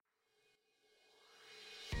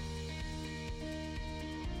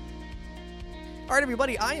All right,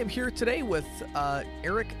 everybody, I am here today with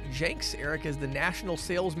Eric Jenks. Eric is the National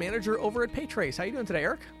Sales Manager over at Paytrace. How are you doing today,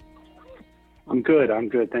 Eric? I'm good.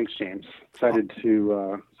 Thanks, James. Excited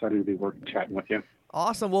to be chatting with you.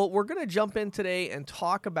 Awesome. Well, we're going to jump in today and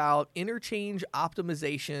talk about interchange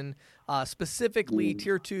optimization, specifically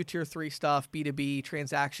Tier 2, Tier 3 stuff, B2B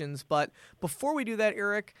transactions. But before we do that,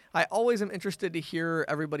 Eric, I always am interested to hear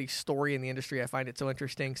everybody's story in the industry. I find it so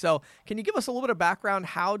interesting. So can you give us a little bit of background?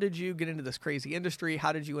 How did you get into this crazy industry?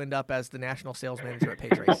 How did you end up as the National Sales Manager at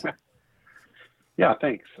Paytrace? Yeah,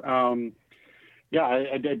 thanks. I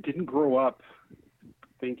didn't grow up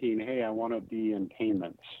thinking, hey, I want to be in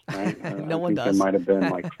payments, right? No one does. It might have been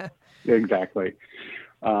like, exactly.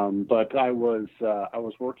 But I was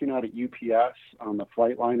working out at UPS on the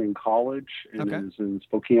flight line in college, and it was in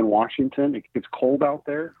Spokane, Washington. It gets cold out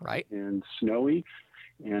there, right, and snowy.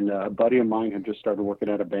 And a buddy of mine had just started working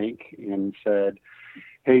at a bank and said,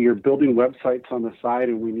 hey, you're building websites on the side,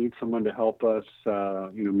 and we need someone to help us,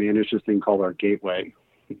 manage this thing called our gateway.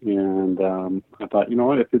 And I thought, you know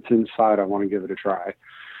what, if it's inside, I want to give it a try.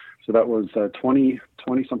 So that was 20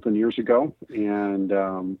 something years ago. And,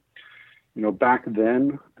 back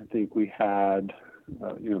then, I think we had,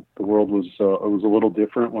 the world was it was a little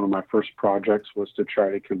different. One of my first projects was to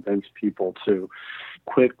try to convince people to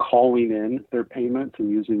quit calling in their payments and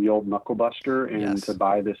using the old knuckle buster and to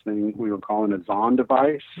buy this thing we were calling a Zon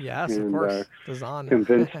device. Yes, and, of course, the Zon.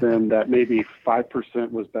 Convince them that maybe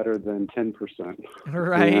 5% was better than 10%.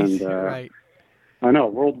 Right, and, right. I know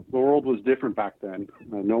the world was different back then.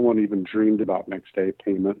 No one even dreamed about next day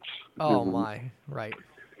payments. Oh my, right.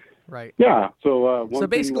 Right. Yeah. So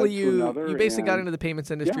basically, you basically got into the payments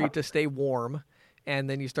industry to stay warm, and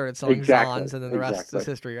then you started selling Zons, and then the rest is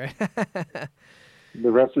history, right? The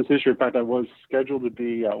rest is history. In fact, I was scheduled to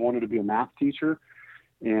be wanted to be a math teacher,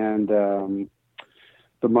 and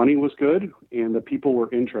the money was good, and the people were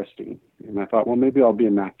interesting, and I thought, well, maybe I'll be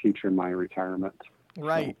a math teacher in my retirement.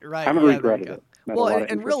 Right. So I haven't regretted it. Well,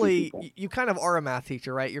 and really, you kind of are a math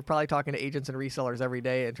teacher, right? You're probably talking to agents and resellers every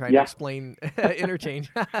day and trying to explain interchange.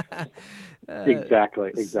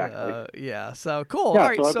 Exactly. So cool. Yeah, all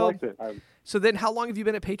right. So I've liked it. So then how long have you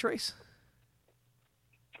been at Paytrace?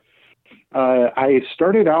 I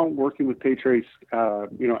started out working with Paytrace,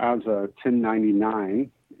 as a 1099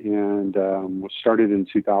 and was started in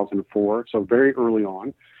 2004. So very early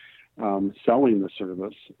on, selling the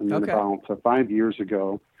service. And then about 5 years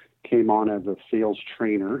ago, came on as a sales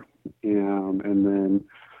trainer, and then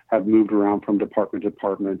have moved around from department to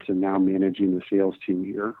department and now managing the sales team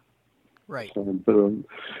here. Right. So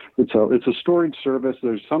it's a storage service.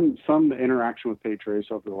 There's some interaction with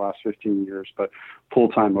Paytrace over the last 15 years, but full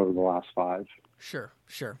time over the last 5. Sure.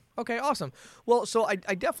 Okay, awesome. Well, so I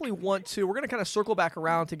definitely want to, we're going to kind of circle back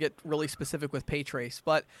around to get really specific with Paytrace,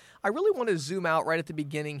 but I really want to zoom out right at the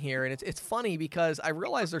beginning here. And it's funny because I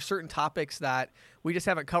realize there's certain topics that we just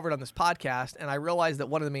haven't covered on this podcast. And I realize that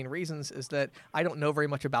one of the main reasons is that I don't know very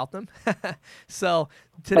much about them. So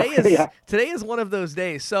today is one of those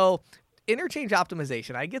days. So interchange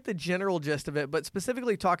optimization, I get the general gist of it, but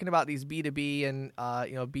specifically talking about these B2B and,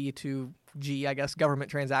 B2G, I guess, government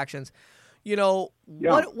transactions,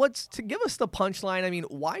 what's to give us the punchline? I mean,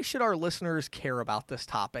 why should our listeners care about this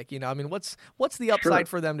topic? What's the upside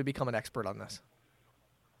for them to become an expert on this?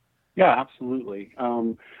 Yeah, absolutely.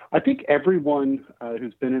 I think everyone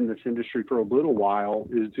who's been in this industry for a little while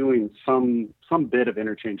is doing some bit of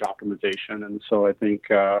interchange optimization. And so I think,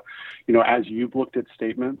 as you've looked at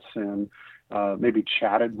statements and maybe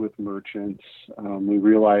chatted with merchants, we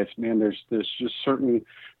realized, man, there's just certain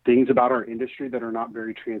things about our industry that are not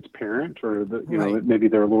very transparent, or maybe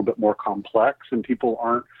they're a little bit more complex, and people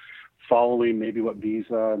aren't following maybe what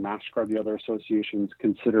Visa, MasterCard, the other associations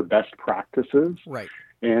consider best practices. Right.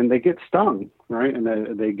 And they get stung, right?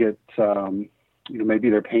 And they get, maybe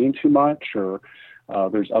they're paying too much, or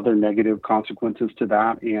there's other negative consequences to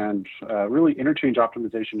that. And really, interchange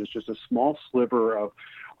optimization is just a small sliver of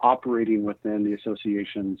operating within the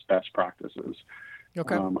association's best practices.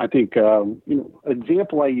 Okay. I think,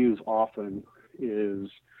 example I use often is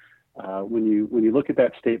when you look at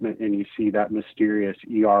that statement and you see that mysterious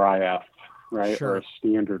ERIF, right? Sure. Or a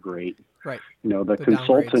standard rate. Right. The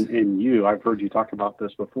consultant in you, I've heard you talk about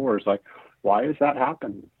this before, is like, why does that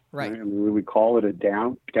happen? Right. I mean, we call it a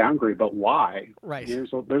downgrade, but why? Right.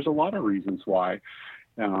 There's a lot of reasons why.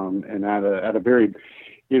 And at a very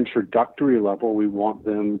introductory level, we want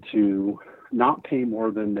them to not pay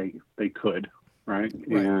more than they could, right?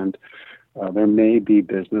 And there may be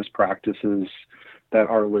business practices that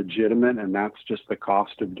are legitimate, and that's just the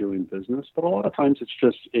cost of doing business. But a lot of times it's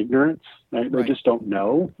just ignorance, right? They just don't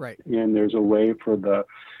know. Right. And there's a way for the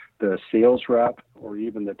the sales rep or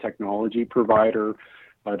even the technology provider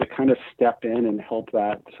to kind of step in and help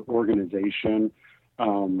that organization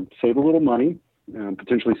save a little money,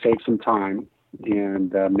 potentially save some time,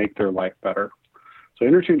 and make their life better. So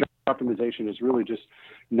interchange optimization is really just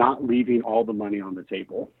not leaving all the money on the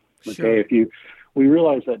table. Okay, Sure. we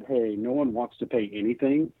realize that, hey, no one wants to pay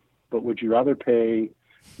anything, but would you rather pay,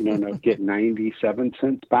 get 97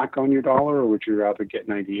 cents back on your dollar, or would you rather get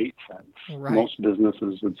 98 cents? Right. Most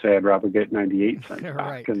businesses would say I'd rather get 98 cents back,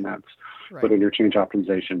 Right. and that's Right. what interchange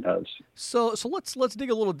optimization does. So let's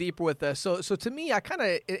dig a little deeper with this. So to me, I kind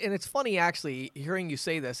of, and it's funny actually hearing you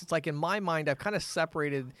say this. It's like in my mind, I've kind of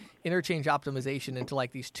separated interchange optimization into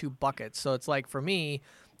like these two buckets. So it's like for me,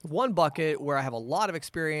 one bucket where I have a lot of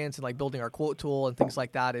experience in like building our quote tool and things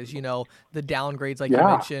like that is, the downgrades like you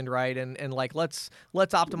mentioned, right? And like let's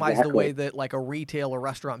optimize the way that like a retail or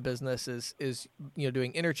restaurant business is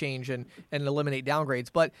doing interchange and eliminate downgrades.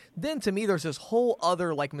 But then to me there's this whole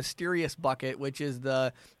other like mysterious bucket, which is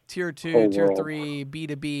the tier 2, tier 3,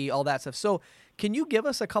 B2B, all that stuff. So can you give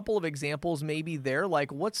us a couple of examples maybe there?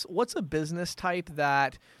 Like what's a business type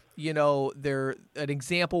that they're an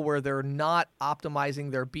example where they're not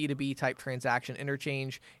optimizing their B2B type transaction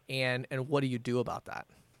interchange, and what do you do about that?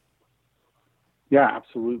 Yeah,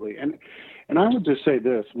 absolutely. And I would just say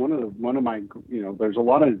this, one of my, there's a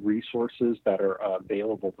lot of resources that are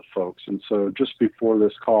available to folks. And so just before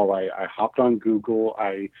this call, I hopped on Google.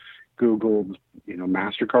 I Googled,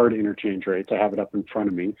 MasterCard interchange rates. I have it up in front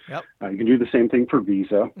of me. Yep. You can do the same thing for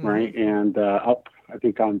Visa, right? And I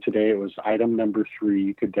think on today it was item number 3.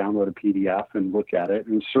 You could download a PDF and look at it.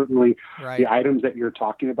 And certainly the items that you're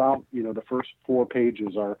talking about, the first 4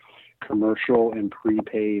 pages are commercial and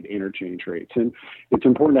prepaid interchange rates. And it's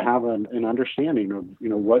important to have an understanding of,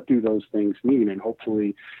 what do those things mean? And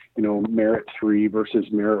hopefully, Merit 3 versus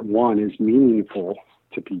Merit 1 is meaningful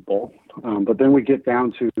to people. But then we get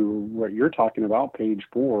down to what you're talking about, page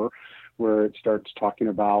 4, where it starts talking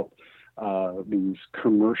about these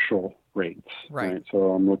commercial rates. Right.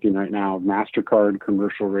 So I'm looking right now, MasterCard,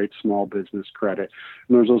 commercial rates, small business credit.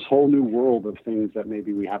 And there's this whole new world of things that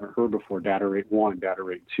maybe we haven't heard before, data rate 1, data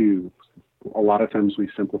rate 2. A lot of times we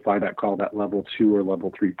simplify that, call that level 2 or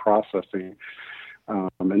level 3 processing.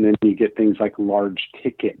 And then you get things like large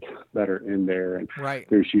ticket that are in there, and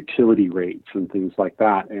there's utility rates and things like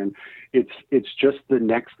that. And it's just the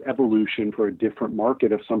next evolution for a different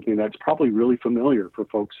market of something that's probably really familiar for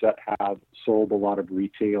folks that have sold a lot of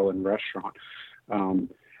retail and restaurant.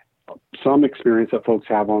 Some experience that folks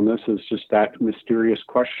have on this is just that mysterious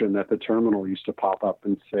question that the terminal used to pop up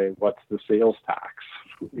and say, "What's the sales tax?"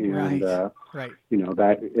 And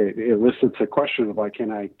that it elicits a question of like,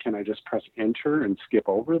 can I just press enter and skip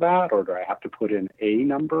over that, or do I have to put in a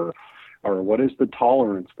number, or what is the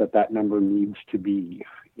tolerance that number needs to be?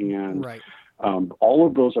 And all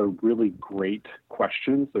of those are really great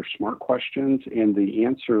questions. They're smart questions, and the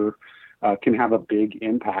answer can have a big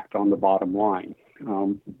impact on the bottom line.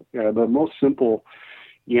 The most simple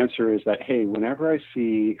answer is that, hey, whenever I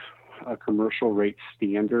see a commercial rate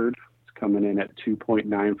standard coming in at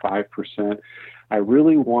 2.95%, I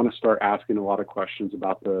really want to start asking a lot of questions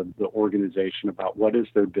about the organization, about what is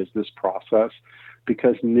their business process,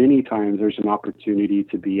 because many times there's an opportunity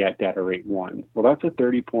to be at data rate 1. Well, that's a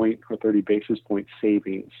 30 basis point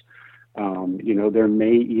savings. There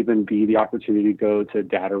may even be the opportunity to go to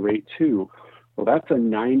data rate 2. Well, that's a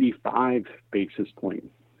 95 basis point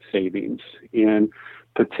savings. And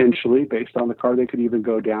potentially, based on the card, they could even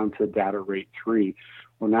go down to data rate 3.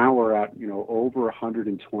 Well, now we're at, over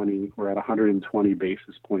 120. We're at 120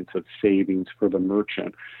 basis points of savings for the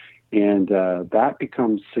merchant. And that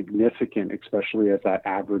becomes significant, especially as that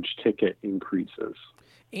average ticket increases.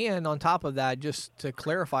 And on top of that, just to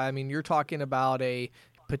clarify, I mean, you're talking about a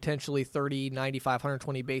potentially 30, 95,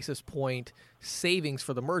 120 basis point savings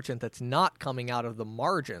for the merchant that's not coming out of the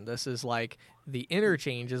margin. This is like the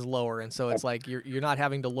interchange is lower, and so it's like you're not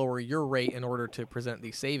having to lower your rate in order to present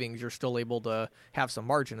these savings. You're still able to have some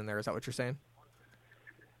margin in there. Is that what you're saying?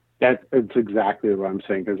 That's exactly what I'm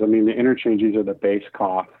saying, because, I mean, the interchanges are the base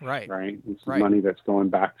cost, right? It's money that's going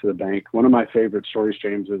back to the bank. One of my favorite stories,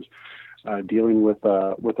 James, is dealing with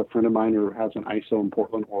a friend of mine who has an ISO in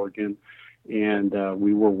Portland, Oregon, and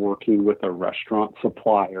we were working with a restaurant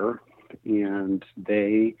supplier, and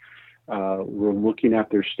they were looking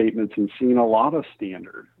at their statements and seeing a lot of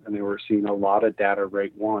standard, and they were seeing a lot of data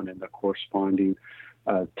rate 1 and the corresponding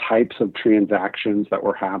types of transactions that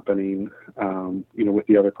were happening, with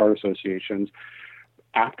the other card associations.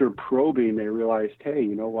 After probing, they realized, hey,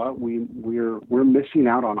 you know what, we're missing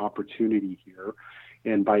out on opportunity here.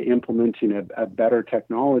 And by implementing a better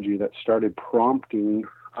technology that started prompting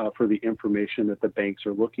for the information that the banks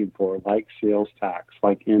are looking for, like sales tax,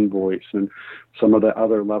 like invoice, and some of the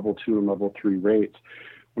other level 2 and level 3 rates.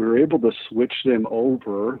 We were able to switch them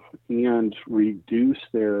over and reduce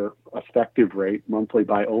their effective rate monthly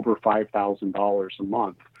by over $5,000 a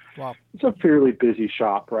month. Wow. It's a fairly busy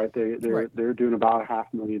shop, right? They're Right. doing about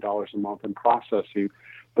 $500,000 a month in processing.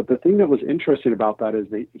 But the thing that was interesting about that is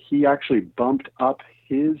that he actually bumped up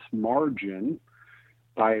his margin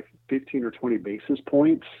by 15 or 20 basis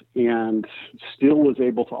points and still was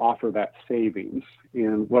able to offer that savings.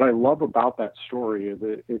 And what I love about that story is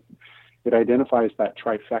that it identifies that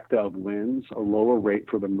trifecta of wins: a lower rate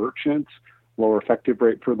for the merchant, lower effective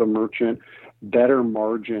rate for the merchant, better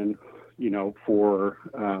margin, for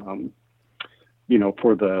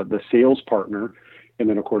the sales partner. And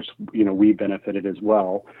then, of course, we benefited as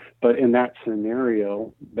well. But in that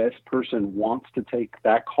scenario, this person wants to take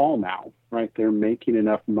that call now, right? They're making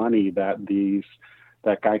enough money that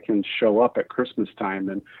that guy can show up at Christmas time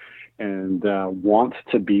and wants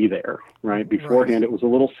to be there, right? Beforehand, Right. it was a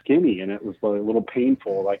little skinny and it was a little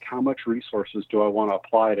painful. Like, how much resources do I want to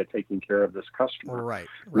apply to taking care of this customer? Right.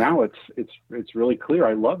 Now it's really clear.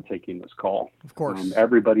 I love taking this call. Of course.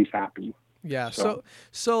 Everybody's happy. Yeah. So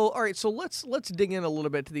all right. So let's dig in a little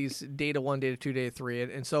bit to these data 1, data 2, data 3,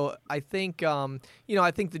 and so I think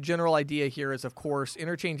I think the general idea here is, of course,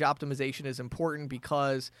 interchange optimization is important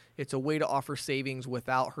because it's a way to offer savings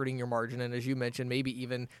without hurting your margin, and as you mentioned, maybe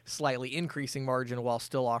even slightly increasing margin while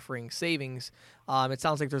still offering savings. It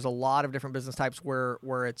sounds like there's a lot of different business types where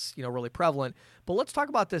it's really prevalent. But let's talk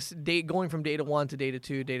about this going from data 1 to data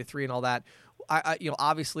 2, data 3, and all that.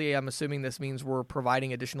 Obviously, I'm assuming this means we're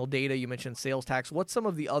providing additional data. You mentioned sales tax. What's some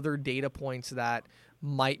of the other data points that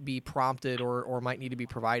might be prompted or might need to be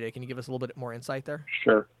provided? Can you give us a little bit more insight there?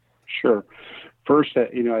 Sure. First,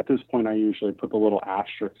 at this point, I usually put the little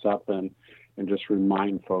asterisks up and just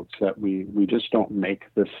remind folks that we just don't make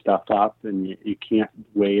this stuff up, and you can't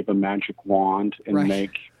wave a magic wand and Right.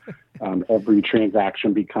 make every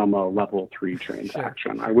transaction become a level 3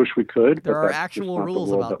 transaction. Sure. I wish we could. There but are that's actual just not the rules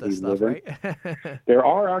world about that we this stuff, live in. right? There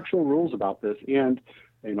are actual rules about this. And,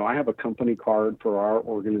 I have a company card for our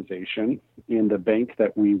organization, and the bank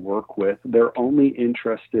that we work with, they're only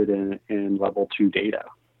interested in level 2 data,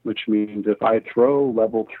 which means if I throw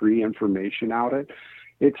level 3 information out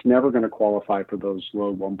it's never going to qualify for those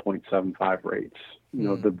low 1.75 rates.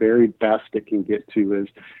 The very best it can get to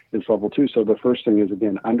is level 2. So the first thing is,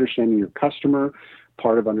 again, understanding your customer.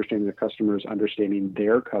 Part of understanding the customer is understanding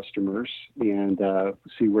their customers and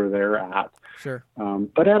see where they're at. Sure.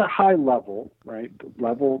 But at a high level, right,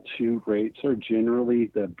 level 2 rates are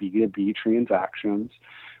generally the B2B transactions.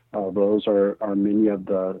 Those are many of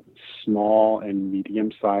the small and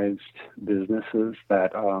medium-sized businesses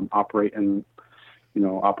that operate in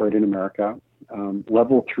America.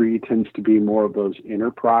 Level 3 tends to be more of those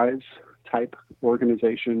enterprise type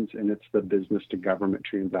organizations, and it's the business to government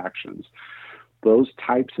transactions. Those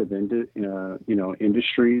types of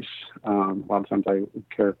industries, a lot of times I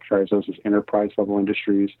characterize those as enterprise level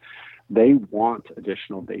industries. They want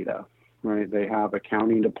additional data, right? They have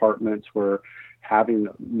accounting departments where having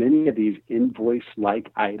many of these invoice-like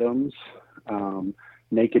items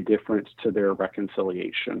make a difference to their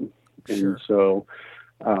reconciliation. Sure. And so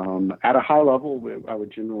at a high level, I would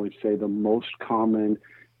generally say the most common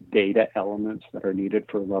data elements that are needed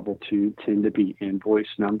for level 2 tend to be invoice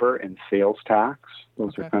number and sales tax.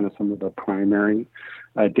 Those are kind of some of the primary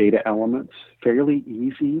data elements. Fairly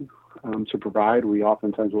easy to provide. We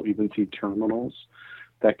oftentimes will even see terminals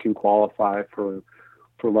that can qualify for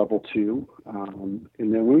level 2. And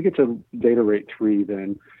then when we get to data rate 3,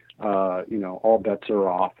 then all bets are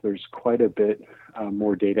off. There's quite a bit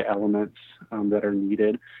more data elements that are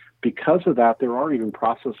needed. Because of that, there are even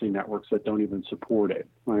processing networks that don't even support it.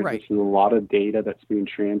 Right? This is a lot of data that's being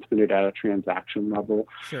transmitted at a transaction level.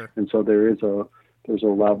 Sure. And so there's a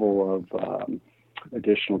level of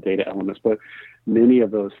additional data elements. But many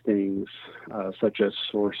of those things, such as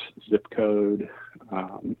source zip code,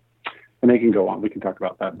 and they can go on. We can talk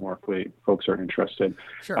about that more if folks are interested.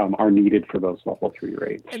 Sure. Are needed for those level 3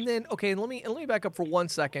 rates. And then, okay, let me back up for 1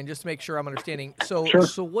 second just to make sure I'm understanding. So, Sure.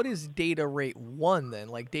 So what is data rate 1 then?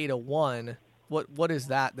 Like data 1, what is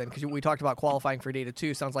that then? Because we talked about qualifying for data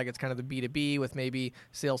 2. Sounds like it's kind of the B2B with maybe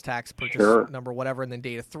sales tax, purchase number, whatever, and then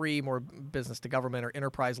data 3, more business to government or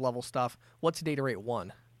enterprise level stuff. What's data rate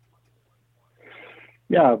 1?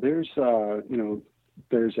 Yeah, there's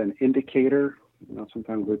an indicator.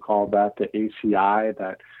 Sometimes we call that the ACI.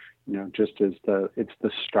 That just is it's the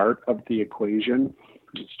start of the equation.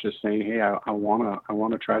 It's just saying, hey, I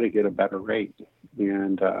want to try to get a better rate,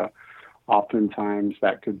 and Oftentimes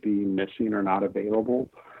that could be missing or not available.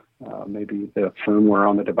 Maybe the firmware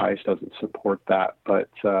on the device doesn't support that, but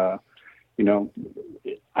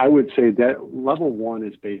I would say that level one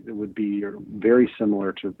it would be very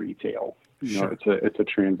similar to retail. Sure. It's a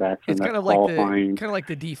transaction It's that's kind of qualifying. like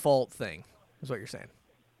the default thing, is what you're saying.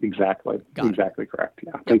 Exactly. Exactly correct.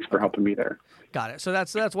 Yeah. Thanks for helping me there. Got it. So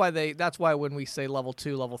that's why when we say level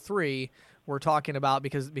 2, level 3, we're talking about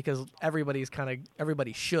because everybody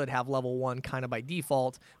should have level 1 kind of by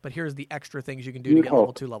default, but here's the extra things you can do to get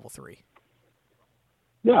level 2, level 3.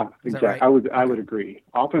 Yeah, exactly. Right? I would agree.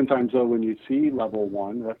 Oftentimes, though, when you see level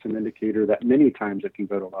 1, that's an indicator that many times it can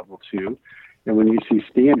go to level 2. And when you see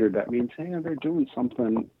standard, that means, hey, they're doing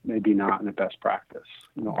something maybe not in the best practice.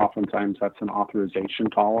 Oftentimes that's an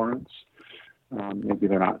authorization tolerance. Maybe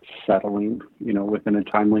they're not settling, within a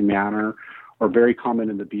timely manner, or very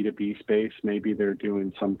common in the B2B space. Maybe they're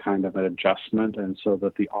doing some kind of an adjustment, and so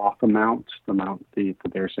that the auth amount, that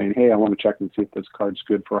they're saying, hey, I want to check and see if this card's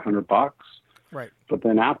good for $100. Right. But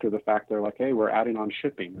then after the fact, they're like, hey, we're adding on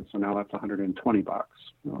shipping, and so now that's $120.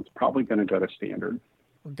 It's probably going to go to standard.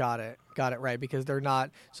 Got it. Right. Because they're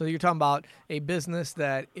not. So you're talking about a business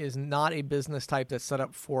that is not a business type that's set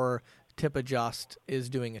up for tip adjust is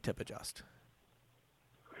doing a tip adjust.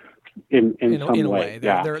 In a some way.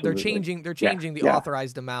 They're changing the Yeah.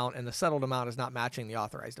 authorized amount, and the settled amount is not matching the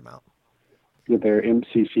authorized amount. Their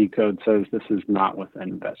MCC code says this is not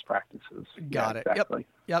within best practices. Got it. Exactly.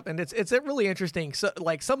 Yep. And it's really interesting. So,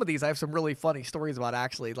 like some of these, I have some really funny stories about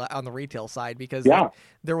actually on the retail side because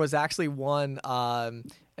there was actually one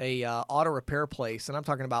a auto repair place, and I'm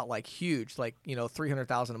talking about like huge, like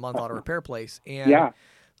 $300,000 a month auto repair place, and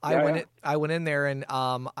I went in there and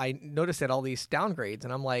I noticed that all these downgrades,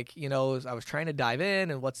 and I'm like, I was trying to dive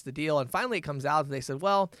in, and what's the deal? And finally, it comes out that they said,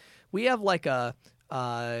 well, we have like a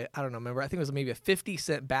I don't know, remember, I think it was maybe a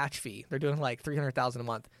 50-cent batch fee. They're doing like $300,000 a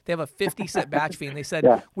month. They have a 50-cent batch fee, and they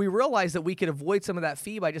said, we realized that we could avoid some of that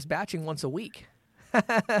fee by just batching once a week.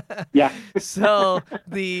 So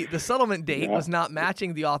the settlement date was not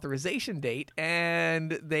matching the authorization date,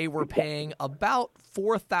 and they were paying about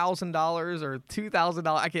 $4,000 or $2,000.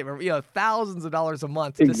 I can't remember. Thousands of dollars a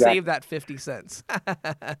month to save that 50 cents.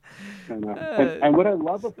 And what I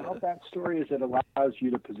love about that story is it allows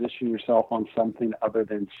you to position yourself on something other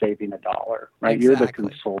than saving $1. Right? Exactly. You're the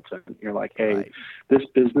consultant. You're like, hey, this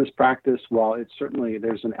business practice. Well, it's certainly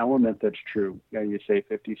there's an element that's true. You save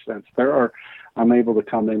 50 cents. I'm able to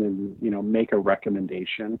come in and make a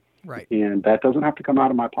recommendation, right? And that doesn't have to come out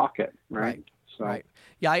of my pocket, right? So, right.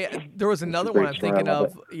 Yeah, there was another one I'm thinking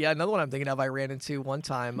of. Yeah, another one I'm thinking of. I ran into one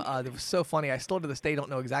time. That was so funny. I still to this day don't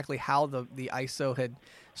know exactly how the ISO had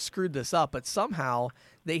screwed this up, but somehow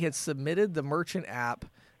they had submitted the merchant app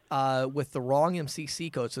with the wrong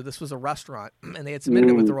MCC code. So this was a restaurant, and they had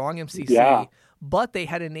submitted it with the wrong MCC, but they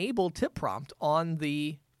had enabled tip prompt on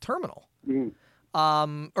the terminal.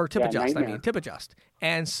 Or tip adjust. Nightmare. Tip adjust.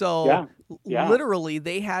 And so literally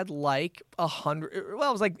they had like 100. Well,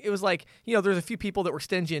 it was like there's a few people that were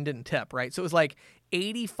stingy and didn't tip, right? So it was like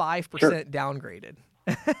 85% downgraded.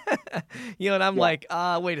 And I'm like,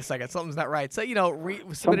 wait a second, something's not right. So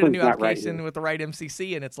submitted a new application with the right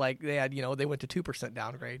MCC, and it's like they had they went to 2%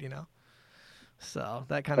 downgrade. So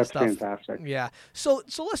that kind of stuff. That's fantastic. Yeah. So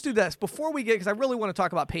let's do this before we get, because I really want to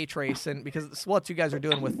talk about PayTrace, and because what you guys are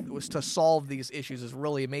doing was to solve these issues is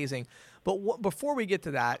really amazing. But before we get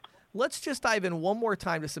to that, let's just dive in one more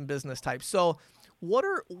time to some business types. So what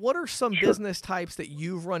are some business types that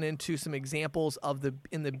you've run into, some examples of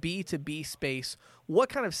in the B2B space? What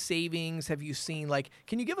kind of savings have you seen? Like,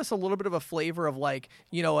 can you give us a little bit of a flavor of like,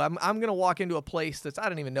 I'm going to walk into a place I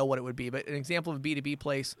don't even know what it would be, but an example of a B2B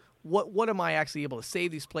place. What am I actually able to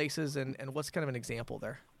save these places, and what's kind of an example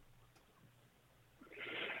there?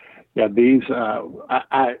 Yeah, these,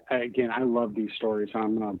 I love these stories.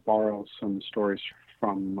 I'm going to borrow some stories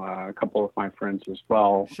from a couple of my friends as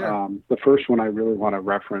well. Sure. The first one I really want to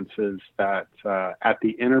reference is that at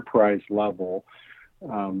the enterprise level,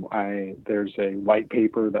 there's a white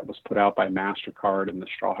paper that was put out by MasterCard and the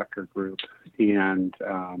Strawhecker Group, and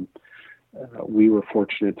we were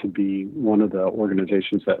fortunate to be one of the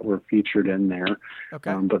organizations that were featured in there.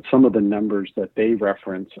 Okay. But some of the numbers that they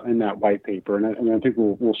reference in that white paper, and I think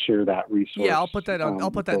we'll share that resource. Yeah, I'll put that on.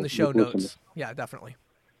 I'll put that in the show notes. Yeah, definitely.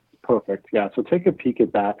 Perfect. Yeah. So take a peek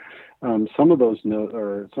at that. Some of those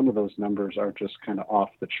numbers are just kind of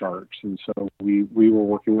off the charts. And so we were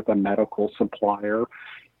working with a medical supplier,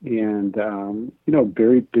 and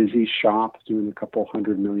very busy shop doing a couple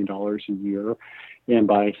 $100 million a year. And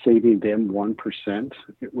by saving them 1%,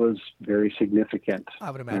 it was very significant.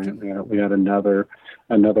 I would imagine. We had another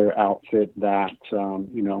outfit that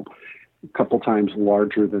a couple times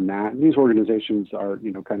larger than that. And these organizations are,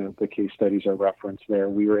 kind of the case studies are referenced there.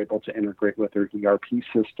 We were able to integrate with their ERP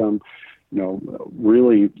system,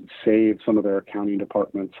 really save some of their accounting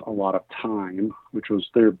departments a lot of time, which was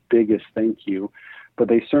their biggest thank you. But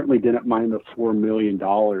they certainly didn't mind the $4 million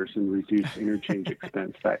in reduced interchange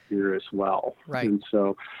expense that year as well. Right. And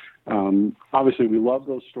so obviously we love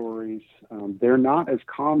those stories. They're not as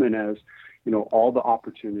common as, all the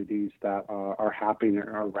opportunities that are happening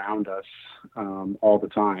around us all the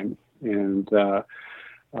time. And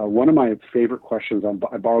one of my favorite questions,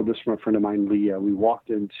 I borrowed this from a friend of mine, Leah.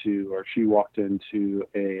 She walked into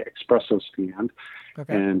a espresso stand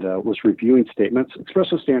and was reviewing statements.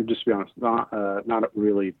 Espresso stand, just to be honest, not a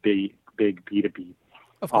really big B2B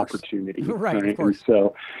opportunity. Right, of course. And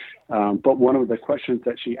so, but one of the questions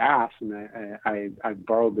that she asked, and I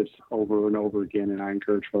borrowed this over and over again, and I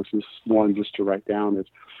encourage folks, this one just to write down, is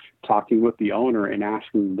talking with the owner and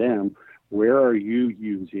asking them, where are you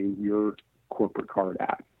using your corporate card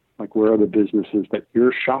at? Like, where are the businesses that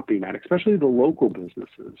you're shopping at, especially the local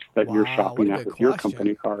businesses that you're shopping at with your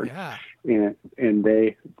company card? Yeah. And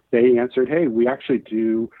they answered, hey, we actually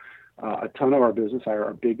do a ton of our business.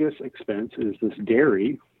 Our biggest expense is this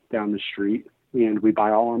dairy down the street, and we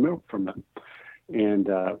buy all our milk from them. And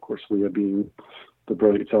of course, Leah, being the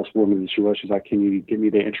brilliant saleswoman that she was, she's like, can you give me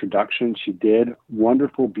the introduction? She did.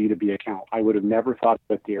 Wonderful B2B account. I would have never thought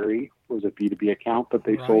that dairy was a B2B account, but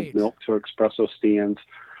they sold milk to espresso stands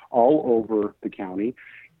all over the county.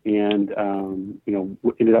 And,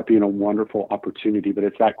 ended up being a wonderful opportunity. But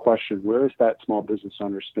it's that question, where is that small business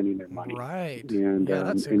owner spending their money? Right. And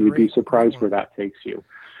you'd be surprised where that takes you.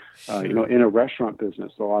 Sure. In a restaurant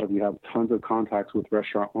business, a lot of you have tons of contacts with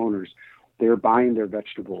restaurant owners. They're buying their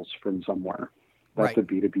vegetables from somewhere. That's a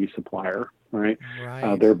B2B supplier, right?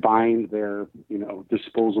 They're buying their,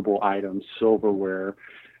 disposable items, silverware,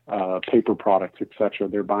 paper products, etc.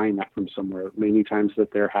 They're buying that from somewhere. Many times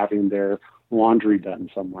that they're having their laundry done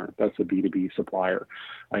somewhere. That's a B2B supplier.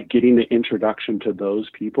 Getting the introduction to those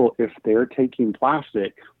people, if they're taking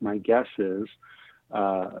plastic, my guess is,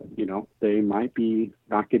 they might be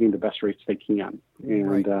not getting the best rates they can.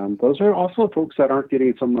 And those are also folks that aren't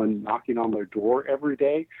getting someone knocking on their door every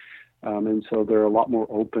day. And so they're a lot more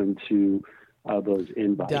open to those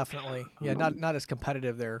invites. Definitely. Yeah, not as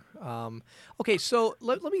competitive there. Okay, so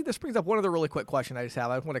let me, this brings up one other really quick question I just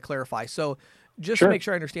have. I want to clarify. So just to make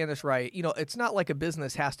sure I understand this right, it's not like a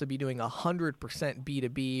business has to be doing 100%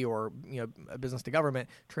 B2B or, a business to government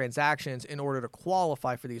transactions in order to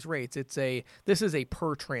qualify for these rates. This is a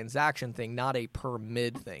per transaction thing, not a per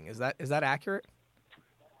mid thing. Is that accurate?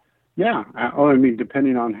 Yeah.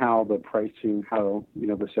 Depending on how the pricing,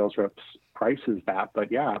 the sales reps prices that,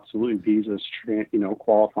 but yeah, absolutely. Visa's,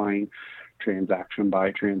 qualifying transaction by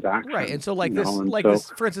transaction. Right. And so this,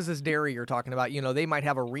 for instance, this dairy you're talking about, they might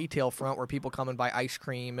have a retail front where people come and buy ice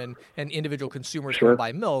cream and individual consumers come and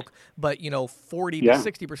buy milk, but 40 to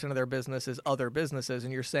 60% of their business is other businesses.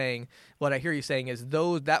 And you're saying, what I hear you saying is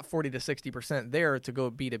that 40 to 60% there to go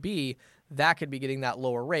B2B, that could be getting that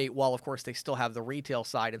lower rate, while of course they still have the retail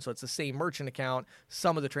side. And so it's the same merchant account.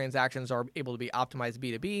 Some of the transactions are able to be optimized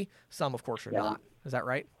B2B. Some of course are not. Is that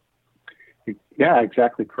right? Yeah,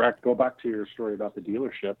 exactly correct. Go back to your story about the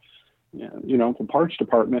dealership. The parts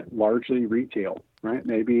department, largely retail, right?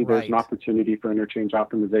 Maybe there's an opportunity for interchange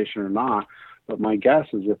optimization or not. But my guess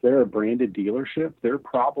is if they're a branded dealership, they're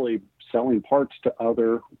probably selling parts to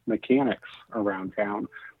other mechanics around town.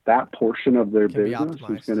 That portion of their business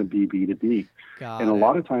is going to be B2B. And a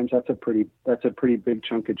lot of times that's a pretty big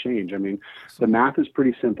chunk of change. The math is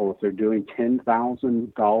pretty simple. If they're doing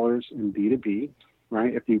 $10,000 in B2B,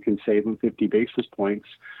 right? If you can save them 50 basis points,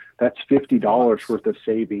 that's $50 worth of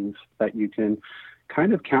savings that you can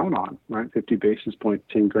kind of count on, right? 50 basis points,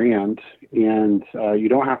 10 grand. And you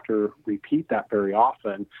don't have to repeat that very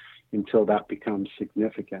often until that becomes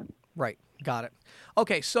significant. Right. Got it.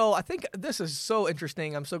 Okay, so I think this is so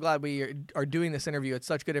interesting. I'm so glad we are doing this interview. It's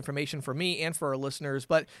such good information for me and for our listeners.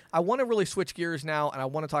 But I want to really switch gears now, and I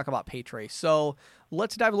want to talk about PayTrace. So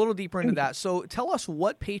let's dive a little deeper into that. So tell us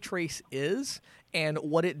what PayTrace is and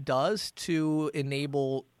what it does to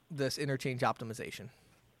enable this interchange optimization.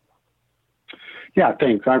 Yeah,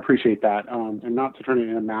 thanks. I appreciate that. And not to turn it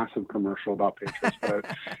into a massive commercial about PayTrace,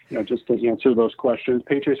 but just to answer those questions,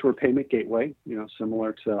 PayTrace, we're a payment gateway,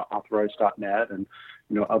 similar to Authorize.net and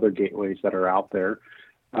other gateways that are out there.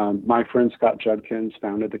 My friend Scott Judkins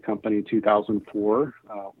founded the company in 2004.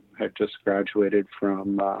 Had just graduated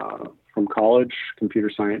from college,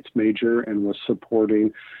 computer science major, and was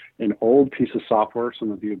supporting an old piece of software.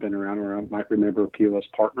 Some of you have been around or might remember POS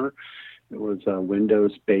Partner. It was a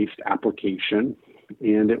Windows-based application,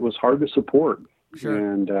 and it was hard to support. Sure.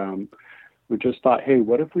 And we just thought, hey,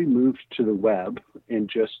 what if we moved to the web and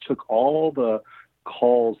just took all the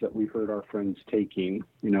calls that we heard our friends taking,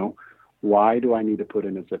 why do I need to put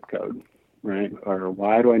in a zip code, right? Or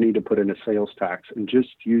why do I need to put in a sales tax, and just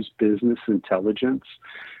use business intelligence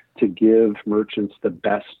to give merchants the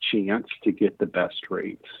best chance to get the best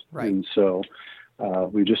rates. Right. And so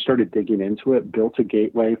we just started digging into it, built a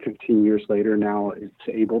gateway. 15 years later now, it's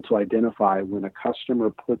able to identify when a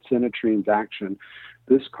customer puts in a transaction,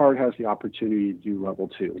 this card has the opportunity to do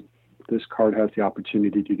level 2. This card has the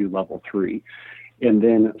opportunity to do level 3. And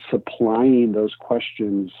then supplying those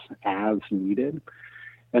questions as needed,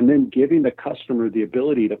 and then giving the customer the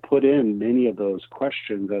ability to put in many of those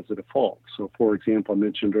questions as a default. So, for example, I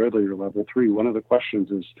mentioned earlier, level 3, one of the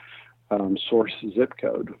questions is source zip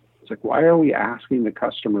code. It's like, why are we asking the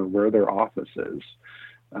customer where their office is?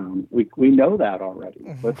 We know that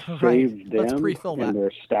already. Let's save them and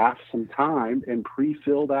their staff some time and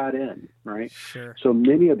pre-fill that in, right? Sure. So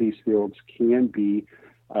many of these fields can be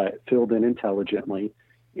filled in intelligently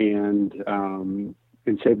and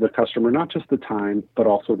save the customer not just the time, but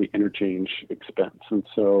also the interchange expense. And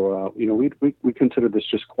so, we consider this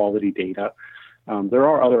just quality data. There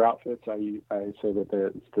are other outfits. I say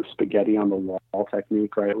that it's the spaghetti on the wall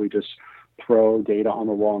technique, right? We just throw data on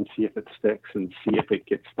the wall and see if it sticks and see if it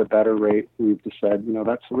gets the better rate. We've just said,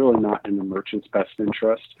 that's really not in the merchant's best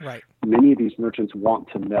interest. Right. Many of these merchants want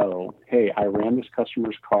to know, hey, I ran this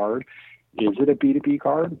customer's card. Is it a B2B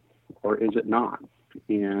card or is it not?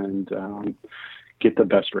 And get the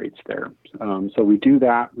best rates there. So we do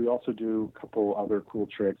that. We also do a couple other cool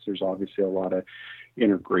tricks. There's obviously a lot of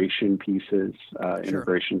integration pieces,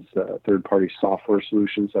 integrations, third-party software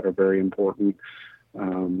solutions that are very important.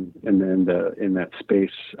 And then in that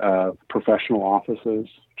space, professional offices,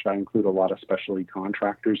 which I include a lot of specialty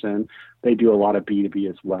contractors in, they do a lot of B2B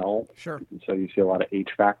as well. Sure. So you see a lot of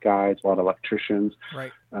HVAC guys, a lot of electricians.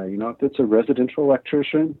 Right. If it's a residential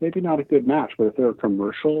electrician, maybe not a good match, but if they're a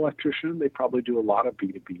commercial electrician, they probably do a lot of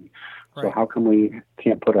B2B. Right. So how come we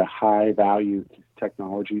can't put a high value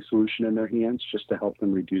technology solution in their hands just to help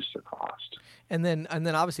them reduce their cost? And then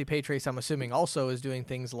obviously PayTrace, I'm assuming, also is doing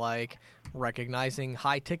things like recognizing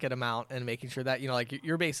high ticket amount and making sure that, like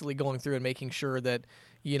you're basically going through and making sure that,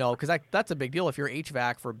 because that's a big deal. If you're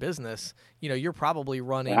HVAC for business, you're probably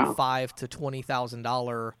running $5,000 to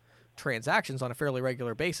 $20,000 transactions on a fairly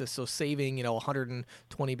regular basis. So saving,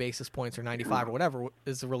 120 basis points or 95 or whatever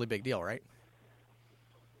is a really big deal, right?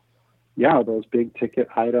 Yeah, those big ticket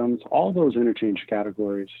items, all those interchange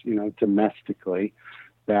categories, domestically,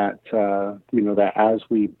 that as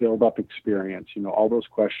we build up experience, all those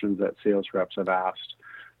questions that sales reps have asked.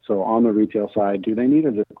 So on the retail side, do they need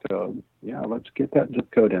a zip code? Yeah, let's get that zip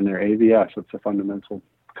code in there. AVS, it's a fundamental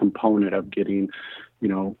component of getting,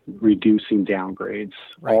 reducing downgrades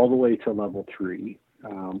all the way to level 3.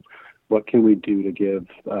 What can we do to give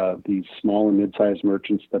these small and mid-sized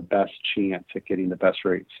merchants the best chance at getting the best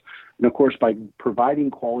rates? And of course, by providing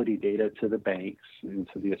quality data to the banks and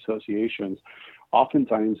to the associations,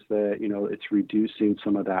 oftentimes it's reducing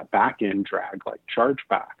some of that back-end drag, like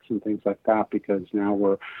chargebacks and things like that, because now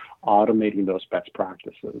we're automating those best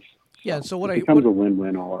practices. Yeah, so it becomes a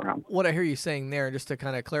win-win all around. What I hear you saying there, just to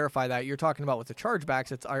kind of clarify that, you're talking about with the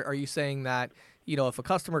chargebacks, are you saying that, if a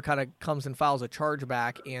customer kind of comes and files a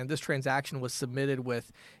chargeback and this transaction was submitted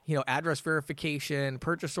with, address verification,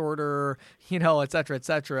 purchase order, et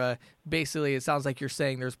cetera, basically it sounds like you're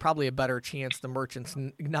saying there's probably a better chance the merchant's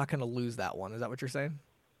not going to lose that one. Is that what you're saying?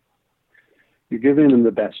 You're giving them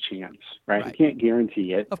the best chance, right? You can't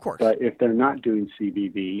guarantee it. Of course. But if they're not doing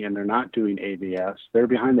CVV and they're not doing AVS, they're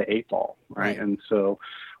behind the 8 ball, right? And so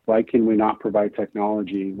why can we not provide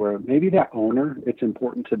technology where maybe that owner, it's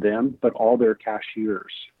important to them, but all their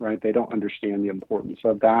cashiers, right? They don't understand the importance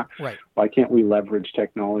of that. Right. Why can't we leverage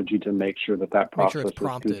technology to make sure that process is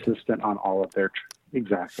consistent on all of their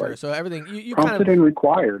Exactly. Sure. So everything you prompted kind of and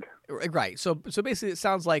required. Right. So basically, it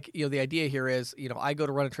sounds like the idea here is I go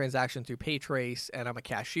to run a transaction through PayTrace and I'm a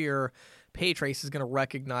cashier. PayTrace is going to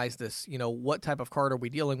recognize this, what type of card are we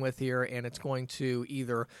dealing with here, and it's going to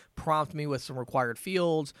either prompt me with some required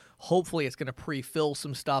fields. Hopefully, it's going to pre-fill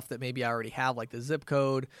some stuff that maybe I already have, like the zip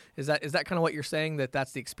code. Is that kind of what you're saying,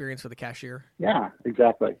 that's the experience for the cashier? Yeah,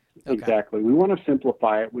 exactly. Okay. Exactly. We want to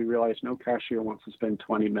simplify it. We realize no cashier wants to spend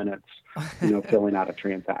 20 minutes, filling out a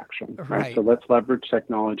transaction. Right. So let's leverage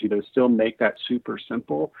technology to still make that super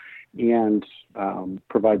simple and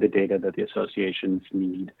provide the data that the associations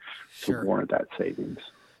need to warrant that savings.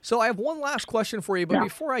 So I have one last question for you, but Yeah.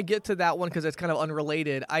 before I get to that one, because it's kind of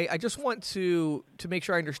unrelated, I just want to make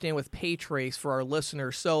sure I understand with PayTrace for our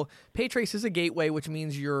listeners. So PayTrace is a gateway, which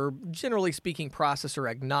means you're generally speaking processor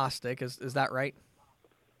agnostic. Is that right?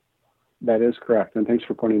 That is correct, and thanks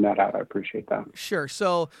for pointing that out. I appreciate that. Sure.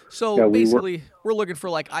 So Yeah, basically, we're looking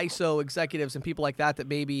for like ISO executives and people like that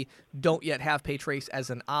maybe don't yet have PayTrace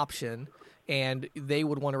as an option, and they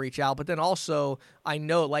would want to reach out. But then also, I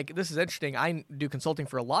know, like, this is interesting. I do consulting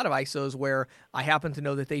for a lot of ISOs where I happen to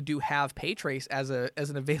know that they do have PayTrace as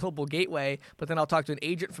an available gateway, but then I'll talk to an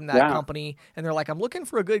agent from that company, and they're like, I'm looking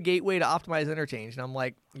for a good gateway to optimize interchange. And I'm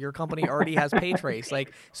like, your company already has PayTrace.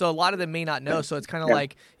 Like, so a lot of them may not know. So it's kind of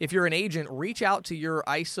like, if you're an agent, reach out to your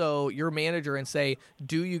ISO, your manager, and say,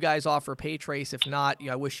 do you guys offer PayTrace? If not,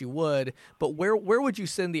 I wish you would. But where would you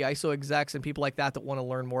send the ISO execs and people like that want to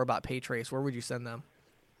learn more about PayTrace? Where would you send them?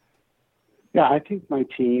 Yeah, I think my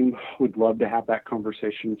team would love to have that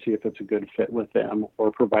conversation, see if it's a good fit with them,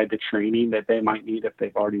 or provide the training that they might need if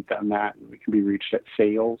they've already done that. And we can be reached at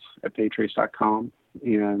sales@paytrace.com,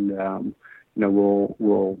 and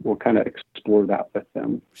we'll kind of explore that with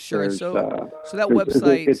them. Sure. So that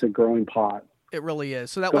website, it's a growing pot. It really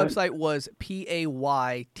is. So that website was PAYTRACE,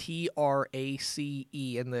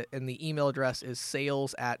 and the email address is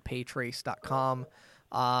sales@paytrace.com.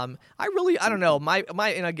 I don't know.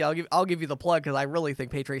 And I'll give you the plug because I really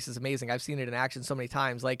think PayTrace is amazing. I've seen it in action so many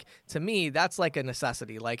times. Like, to me, that's like a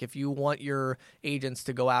necessity. Like, if you want your agents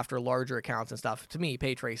to go after larger accounts and stuff, to me,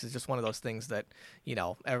 PayTrace is just one of those things that,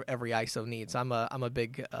 every ISO needs. I'm a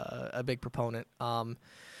big proponent.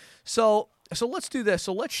 So let's do this.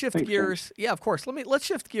 So let's shift gears. Yeah, of course. Let's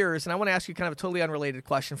shift gears, and I want to ask you kind of a totally unrelated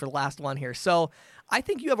question for the last one here. So I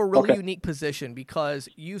think you have a really unique position because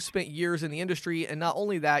you've spent years in the industry, and not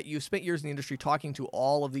only that, you've spent years in the industry talking to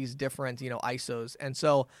all of these different, ISOs. And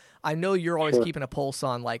so I know you're always keeping a pulse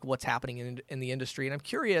on like what's happening in the industry. And I'm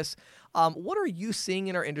curious, what are you seeing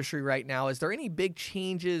in our industry right now? Is there any big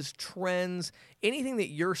changes, trends, anything that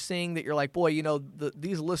you're seeing that you're like, boy,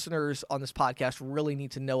 these listeners on this podcast really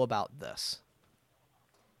need to know about this?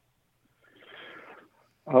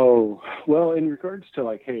 Oh, well, in regards to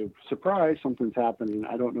like, hey, surprise, something's happening.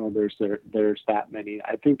 I don't know there's that many.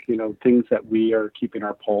 I think, things that we are keeping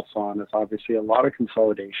our pulse on is obviously a lot of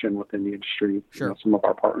consolidation within the industry. Sure. Some of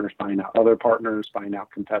our partners buying out other partners, buying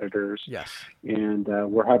out competitors. Yes. And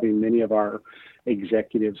we're having many of our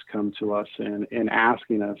executives come to us and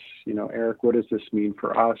asking us, Eric, what does this mean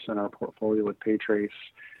for us and our portfolio with PayTrace?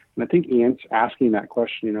 And I think asking that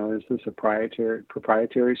question, is this a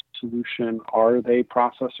proprietary solution? Are they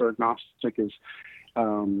processor agnostic? Is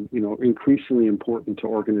increasingly important to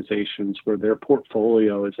organizations where their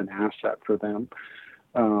portfolio is an asset for them.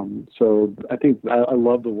 So I think I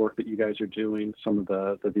love the work that you guys are doing. Some of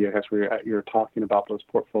the VHS where you're talking about those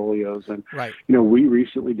portfolios, and right. We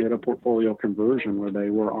recently did a portfolio conversion where they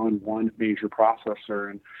were on one major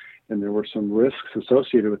processor, and there were some risks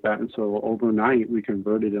associated with that. And so overnight, we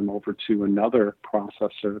converted them over to another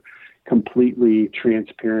processor, completely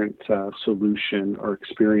transparent solution or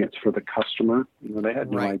experience for the customer. They had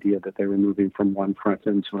no idea that they were moving from one front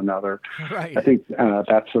end to another. Right. I think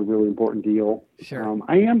that's a really important deal. Sure.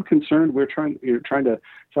 I am concerned. You're trying to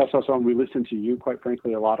so we listen to you, quite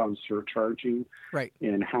frankly, a lot on surcharging. Right.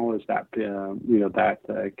 And how is that,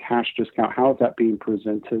 that cash discount, how is that being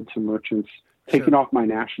presented to merchants? Taking off my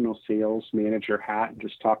national sales manager hat and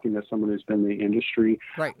just talking to someone who's been in the industry.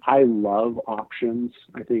 Right. I love options.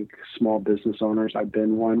 I think small business owners, I've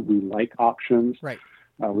been one, we like options. Right.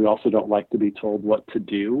 We also don't like to be told what to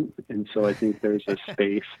do. And so I think there's a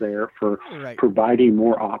space there for providing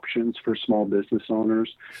more options for small business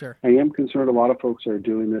owners. Sure. I am concerned a lot of folks are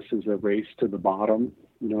doing this as a race to the bottom.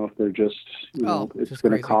 If they're just, it's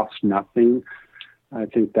going to cost nothing. I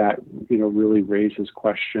think that, really raises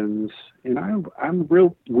questions. And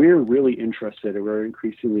we're really interested, and we're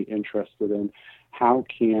increasingly interested in how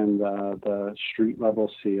can the street level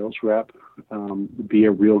sales rep be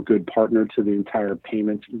a real good partner to the entire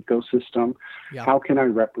payments ecosystem? Yeah. How can I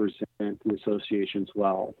represent the associations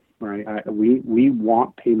well? Right. We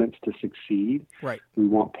want payments to succeed. Right. We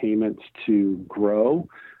want payments to grow.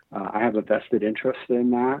 I have a vested interest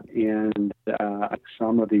in that. And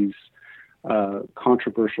some of these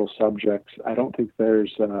controversial subjects, I don't think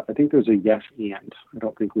there's I think there's a yes and. I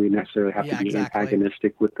don't think we necessarily have to be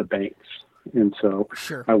antagonistic with the banks. And so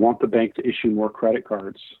I want the bank to issue more credit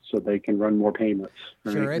cards so they can run more payments.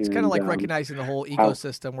 Right? Sure. It's kind of like recognizing the whole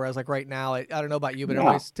ecosystem, whereas like right now, I don't know about you, but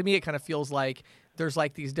always, to me, it kind of feels like there's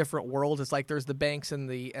like these different worlds. It's like there's the banks and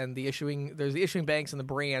the issuing. There's the issuing banks and the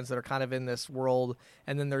brands that are kind of in this world,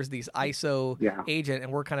 and then there's these ISO agent,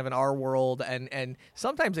 and we're kind of in our world. And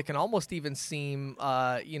sometimes it can almost even seem,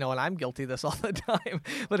 and I'm guilty of this all the time,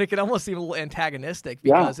 but it can almost seem a little antagonistic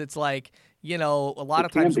because it's like, a lot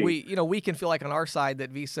of times we can feel like on our side that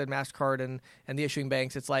Visa and MasterCard and the issuing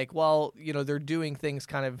banks, it's like, well, they're doing things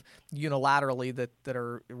kind of unilaterally that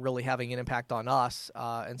are really having an impact on us.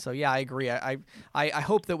 And so, I agree. I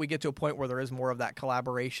hope that we get to a point where there is more of that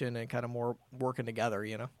collaboration and kind of more working together,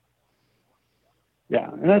 Yeah,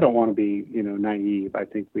 and I don't want to be, naive. I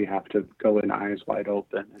think we have to go in eyes wide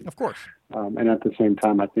open. And, of course. And at the same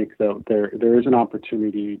time, I think that there is an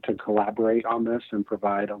opportunity to collaborate on this and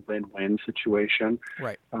provide a win-win situation,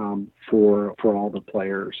 right? For all the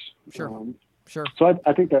players. Sure. Sure. So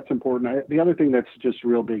I think that's important. The other thing that's just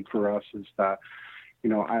real big for us is that,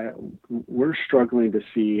 we're struggling to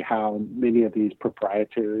see how many of these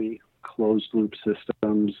proprietary closed-loop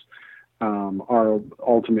systems are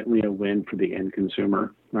ultimately a win for the end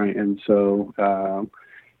consumer, right? And so,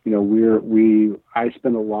 I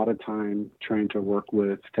spend a lot of time trying to work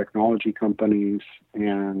with technology companies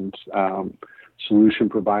and solution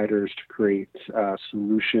providers to create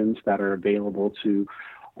solutions that are available to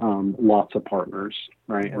lots of partners,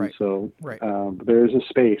 right? And so there's a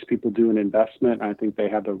space. People do an investment. I think they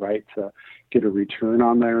have the right to get a return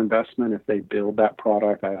on their investment. If they build that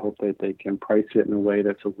product, I hope that they can price it in a way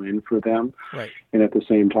that's a win for them. Right. And at the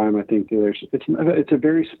same time, I think it's a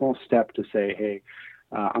very small step to say, hey,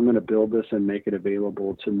 I'm going to build this and make it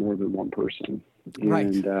available to more than one person.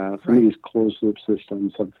 And some of these closed loop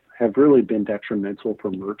systems have really been detrimental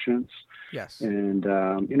for merchants. Yes. And,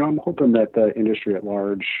 I'm hoping that the industry at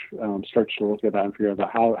large starts to look at that and figure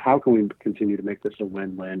out how can we continue to make this a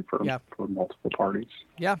win-win for multiple parties.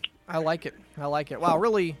 Yeah, I like it. Wow,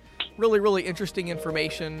 really, really, really interesting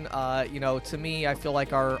information. To me, I feel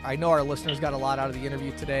like I know our listeners got a lot out of the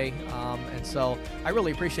interview today. And so I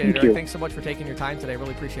really appreciate it, Eric. Thanks so much for taking your time today.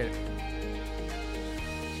 Really appreciate it.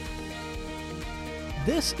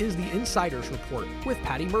 This is the Insiders Report with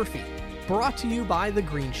Patty Murphy, brought to you by The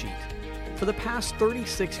Green Sheet. For the past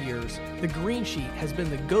 36 years, The Green Sheet has been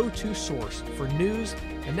the go-to source for news,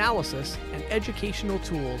 analysis, and educational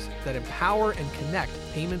tools that empower and connect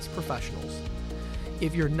payments professionals.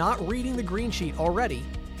 If you're not reading The Green Sheet already,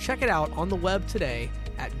 check it out on the web today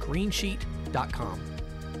at greensheet.com.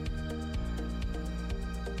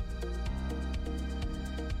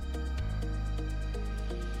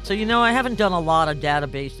 So, I haven't done a lot of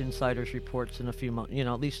database insiders reports in a few months,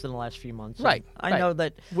 at least in the last few months. Right. I know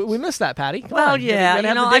that. We missed that, Patty. Well,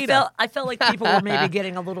 I felt like people were maybe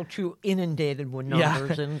getting a little too inundated with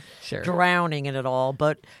numbers and drowning in it all.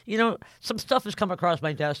 But, some stuff has come across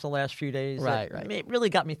my desk the last few days. Right. It really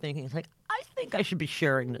got me thinking, I think I should be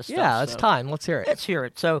sharing this stuff. Yeah, it's time. Let's hear it. Let's hear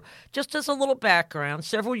it. So, just as a little background,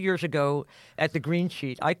 several years ago at the Green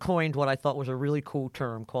Sheet, I coined what I thought was a really cool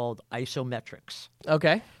term called isometrics.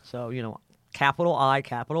 Okay. So, capital I,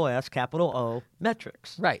 capital S, capital O,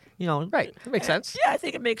 metrics. Right. Right. It makes sense. Yeah, I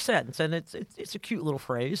think it makes sense. And it's a cute little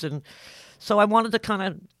phrase. And so I wanted to kind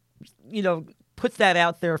of, put that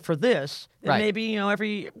out there for this. And maybe,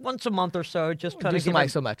 every once a month or so, just kind of do some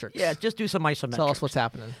isometrics. Yeah, just do some isometrics. Tell us what's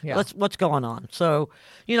happening. Yeah. What's going on. So,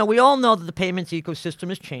 we all know that the payments ecosystem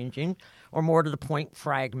is changing, or more to the point,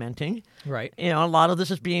 fragmenting. Right. A lot of this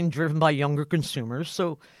is being driven by younger consumers.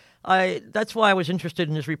 So, that's why I was interested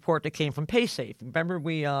in this report that came from PaySafe. Remember,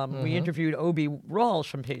 we interviewed Obi Rawls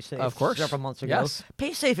from PaySafe of course. Several months ago. Yes.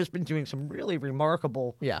 PaySafe has been doing some really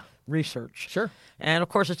remarkable research. Sure. And, of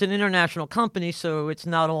course, it's an international company, so it's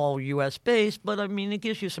not all U.S.-based, but, it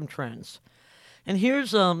gives you some trends. And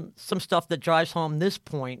here's some stuff that drives home this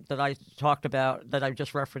point that I talked about, that I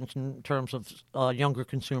just referenced in terms of younger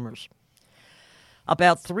consumers.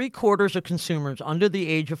 About 3/4 of consumers under the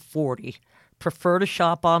age of 40 prefer to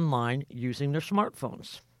shop online using their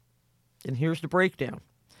smartphones. And here's the breakdown.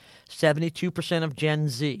 72% of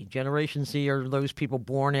Generation Z are those people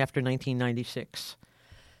born after 1996.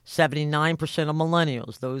 79% of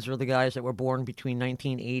millennials, those are the guys that were born between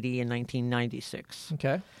 1980 and 1996.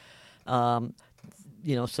 Okay.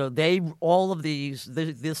 So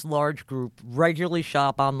this large group regularly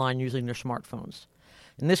shop online using their smartphones.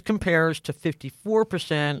 And this compares to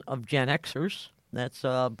 54% of Gen Xers. That's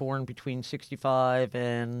born between 65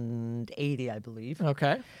 and 80, I believe.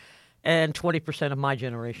 Okay. And 20% of my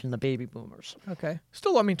generation, the baby boomers. Okay.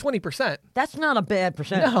 Still, 20%. That's not a bad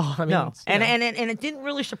percentage. No, no. And it didn't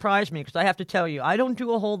really surprise me because I have to tell you, I don't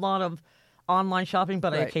do a whole lot of online shopping,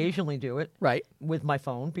 but I Right. occasionally do it Right. with my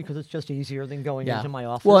phone because it's just easier than going Yeah. into my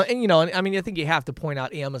office. Well, and I mean, I think you have to point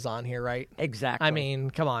out Amazon here, right? exactly. I mean,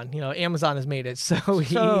 come on, Amazon has made it so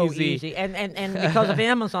so easy. and because of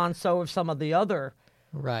Amazon, so have some of the other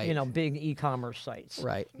Right. big e-commerce sites.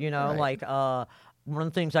 Right. Like one of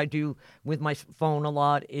the things I do with my phone a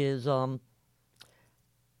lot is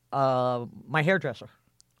my hairdresser.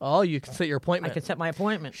 Oh, you can set your I appointment. can set my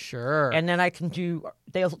appointment. Sure. And then I can do.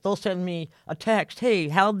 They'll send me a text. Hey,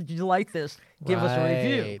 how did you like this? Give us a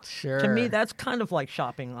review. Right, sure. To me, that's kind of like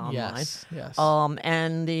shopping online. Yes. Yes.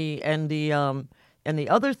 And the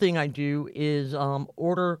other thing I do is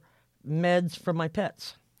order meds for my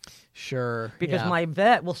pets sure. because yeah. my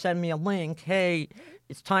vet will send me a link. Hey,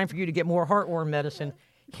 it's time for you to get more heartworm medicine.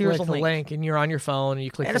 Here's click a the link, and you're on your phone, and you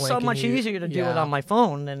click And the it's link. so and much you- easier to do it yeah. on my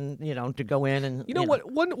phone than to go in and You know what?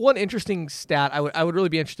 One interesting stat I would really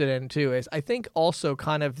be interested in too is I think also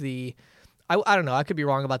kind of I don't know, I could be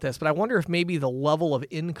wrong about this, but I wonder if maybe the level of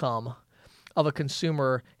income of a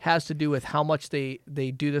consumer has to do with how much they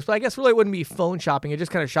do this. But I guess really it wouldn't be phone shopping. It's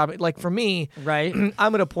just kind of shopping. Like for me, right.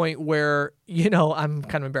 I'm at a point where, I'm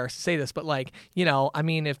kind of embarrassed to say this, but I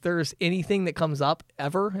mean, if there's anything that comes up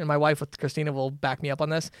ever, and my wife with Christina will back me up on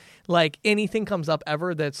this, like anything comes up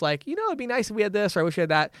ever that's like, it'd be nice if we had this, or I wish we had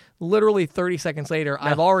that. Literally 30 seconds later,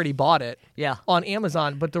 I've already bought it Yeah. on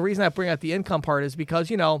Amazon. But the reason I bring out the income part is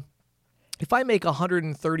because, if I make a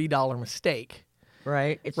 $130 mistake,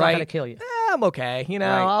 Right. It's not Right. going to kill you. I'm okay. Right,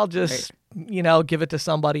 I'll just, give it to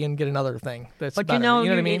somebody and get another thing that's But better. You know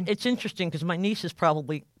what I mean? It's interesting because my niece is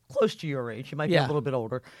probably close to your age. She might be Yeah. a little bit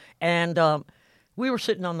older. And we were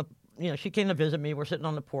sitting on the, she came to visit me. We're sitting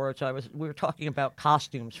on the porch. We were talking about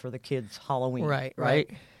costumes for the kids' Halloween. Right.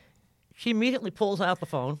 She immediately pulls out the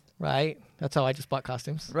phone. Right. That's how I just bought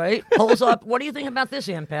costumes. Right. Pulls up. What do you think about this,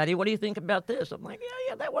 Aunt Patty? What do you think about this? I'm like,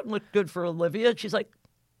 yeah, that wouldn't look good for Olivia. She's like,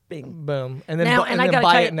 bing. Boom. And then, Now- and and I then gotta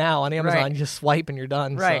buy tell it you- now on Amazon. Right. You just swipe and you're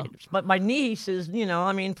done. Right. So. But my niece is,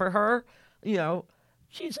 for her,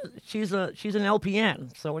 she's an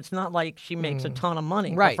LPN, so it's not like she makes a ton of money.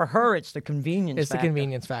 But Right. for her, it's the convenience. It's the factor.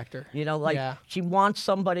 convenience factor. Yeah. She wants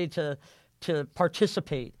somebody to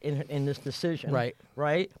participate in this decision. Right.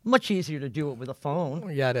 Right. Much easier to do it with a phone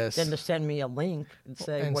Yeah, it is. than to send me a link and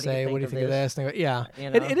say, and "What say, do you what do you think think of this? And yeah. You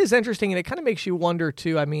It, know? it is interesting, and it kind of makes you wonder,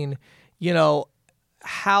 too. I mean,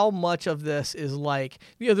 how much of this is like,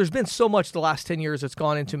 there's been so much the last 10 years that's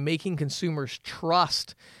gone into making consumers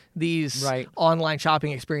trust these Right. online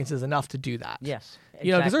shopping experiences enough to do that. Yes.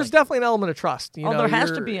 Because there's definitely an element of trust. There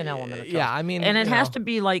has to be an element of trust. Yeah, I mean, and it has know. to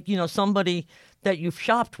be like somebody that you've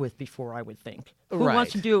shopped with before. I would think. Who Right.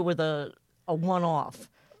 wants to do it with a one-off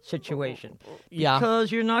situation? Yeah.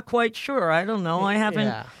 Because you're not quite sure. I don't know. I haven't.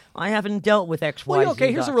 Yeah. I haven't dealt with XYZ. Well,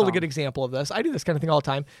 okay, here's a really good example of this. I do this kind of thing all the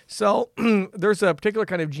time. So there's a particular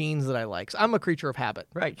kind of jeans that I like. So I'm a creature of habit.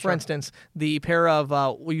 Right, For sure. instance, the pair of,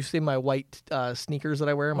 you say my white sneakers that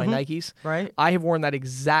I wear, my Nikes. Mm-hmm. Right. I have worn that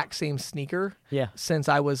exact same sneaker Yeah. since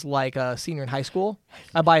I was like a senior in high school.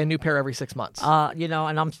 I buy a new pair every 6 months.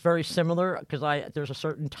 And I'm very similar because there's a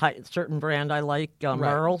certain brand I like,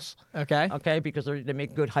 Merrell's. Okay. Okay, because they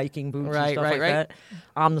make good hiking boots and Right, stuff right, like right. that.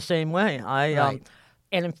 I'm the same way. Right.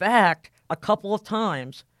 And in fact, a couple of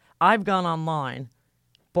times I've gone online,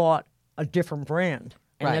 bought a different brand,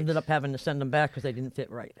 and Right. ended up having to send them back because they didn't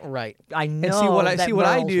fit right. Right. I know. And see what I that see what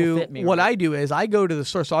I Merrell's will do. fit me What right. I do is I go to the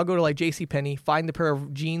store. So I'll go to like JCPenney, find the pair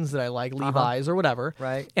of jeans that I like, Levi's or whatever.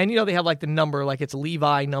 Right. And they have like the number, like it's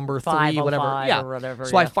Levi number 3, whatever. 505 Yeah. or whatever,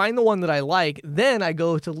 So I yeah. find the one that I like. Then I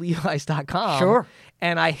go to Levi's.com. Sure.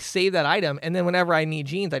 And I save that item. And then whenever I need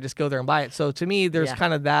jeans, I just go there and buy it. So to me, there's Yeah.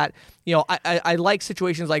 kind of that. I like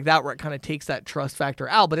situations like that where it kind of takes that trust factor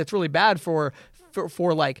out. But it's really bad for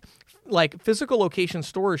like physical location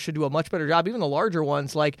stores should do a much better job. Even the larger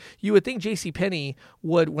ones, like you would think JCPenney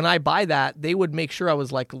would, when I buy that, they would make sure I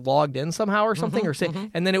was like logged in somehow or something, or say,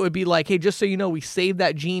 and then it would be like, hey, just so you know, we saved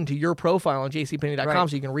that jean to your profile on JCPenney.com, Right.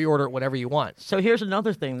 so you can reorder it whatever you want. So here's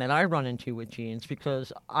another thing that I run into with jeans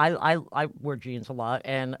because I wear jeans a lot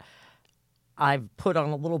and I've put on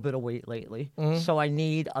a little bit of weight lately, so I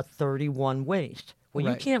need a 31 waist. Well,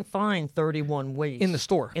 you Right. can't find 31 waist In the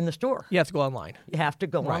store. In the store, You have to go online. you have to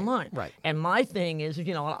go Right, online. right. And my thing is,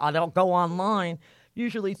 I don't go online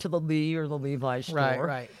usually to the Lee or the Levi's store, Right,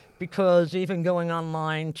 right. because even going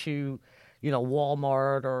online to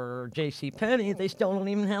Walmart or JCPenney, they still don't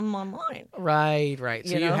even have them online. Right.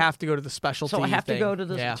 So You you know? have to go to the specialty So I have to thing. go to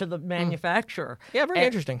the Yeah. to the manufacturer. Yeah, very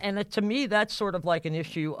interesting. And to me, that's sort of like an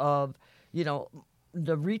issue of,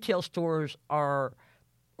 the retail stores are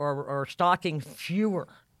stocking fewer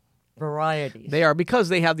varieties. They are, because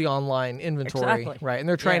they have the online inventory, Exactly. right? And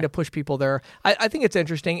they're trying Yeah. to push people there. I think it's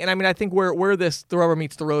interesting, and I mean, I think where the rubber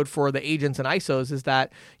meets the road for the agents and ISOs is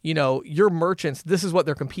that, you know, your merchants, this is what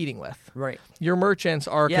they're competing with. Right. Your merchants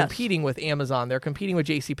are Yes. competing with Amazon. They're competing with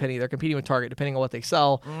JCPenney. They're competing with Target, depending on what they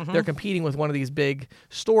sell. They're competing with one of these big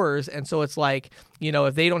stores, and so it's like, you know,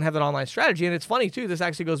 if they don't have that online strategy, and it's funny too. This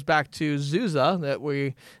actually goes back to Zuza that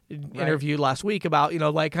we interviewed last week about, you know,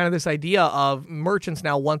 like kind of this idea of merchants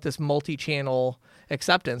now want this multi-channel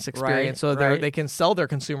acceptance experience, so they can sell their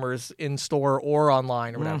consumers in store or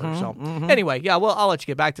online or whatever. So anyway, yeah, well, I'll let you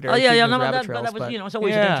get back to there. Oh yeah, yeah. No, rabbit that, trails, but that was, but you know, it's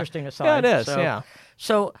always an interesting aside. Yeah, it is. So, Yeah.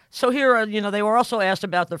 So here, you know, they were also asked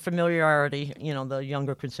about the familiarity, you know, the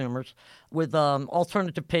younger consumers with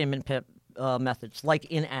alternative payment methods like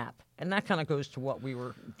in-app, and that kind of goes to what we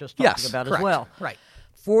were just talking about correct. as well. Right.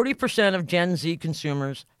 40% of Gen Z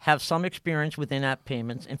consumers have some experience with in-app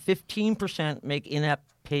payments, and 15% make in-app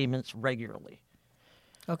payments regularly.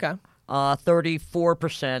 Okay.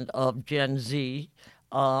 34% of Gen Z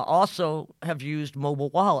also have used mobile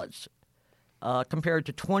wallets, compared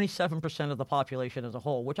to 27% of the population as a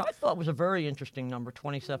whole, which I thought was a very interesting number,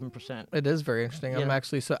 27%. It is very interesting. I'm know.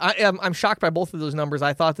 actually I'm shocked by both of those numbers.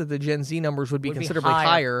 I thought that the Gen Z numbers would be considerably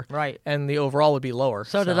higher, right? And the overall would be lower.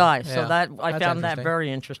 So did I. yeah, So that I that's found that interesting.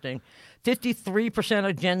 very interesting. 53%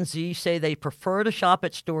 of Gen Z say they prefer to shop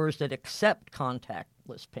at stores that accept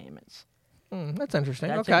contactless payments. That's interesting.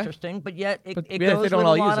 That's okay. interesting, but yet it But goes they with don't a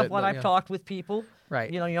all lot use of it, what but I've yeah. talked with people,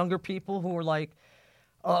 Right. you know, younger people who are like,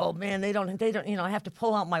 oh man, they don't, you know, I have to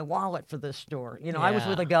pull out my wallet for this store. You know, I was Yeah.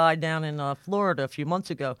 with a guy down in Florida a few months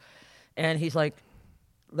ago, and he's like,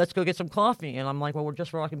 let's go get some coffee. And I'm like, well, we're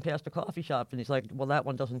just walking past a coffee shop. And he's like, well, that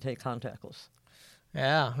one doesn't take contactless.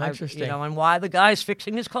 Yeah, interesting. You know, and while the guy's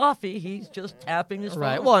fixing his coffee, he's just tapping his phone.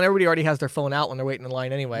 Right. Well, and everybody already has their phone out when they're waiting in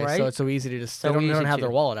line anyway, Right. so it's so easy to just So they don't easy have to. their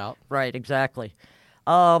wallet out. Right, exactly.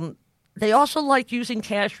 They also like using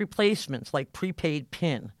cash replacements like prepaid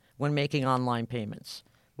PIN when making online payments,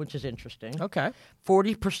 which is interesting. Okay.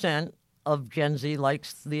 40% of Gen Z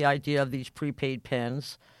likes the idea of these prepaid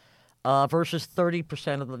PINs versus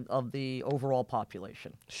 30% of the overall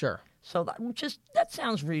population. Sure. So that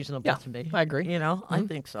sounds reasonable Yeah, to me. I agree. You know, I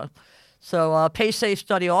think so. So PaySafe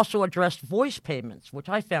study also addressed voice payments, which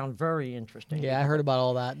I found very interesting. Yeah, I heard about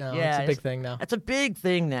all that now. Yeah, It's a big thing now. That's a big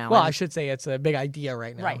thing now. Well, And- I should say it's a big idea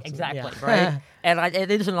right now. Right, So, exactly, yeah. right. And it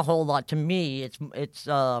isn't a whole lot to me. It's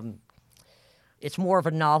more of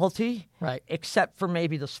a novelty, Right. except for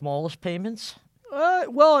maybe the smallest payments.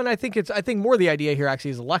 Well, and I think more the idea here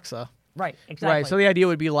actually is Alexa. Right, exactly. Right. So the idea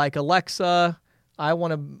would be like, Alexa,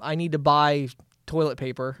 I need to buy toilet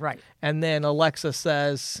paper. Right. And then Alexa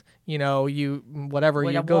says, you know, you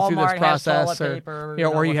Like go through this Walmart has process, toilet or paper, you know,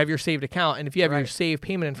 you know, or you what- have your saved account, and if you have your Right. saved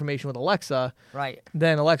payment information with Alexa, right.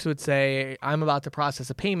 then Alexa would say, "I'm about to process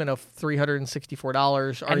a payment of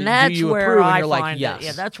 $364. And that's do you where approve?" And I you're find like, "Yes." it.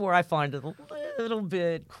 Yeah, that's where I find it a little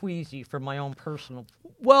bit queasy for my own personal.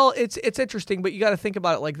 Well, it's interesting, but you got to think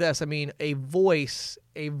about it like this. I mean, a voice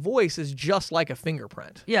is just like a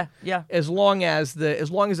fingerprint. Yeah, yeah. As long as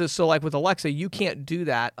it's so, like with Alexa, you can't do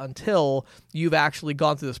that until you've actually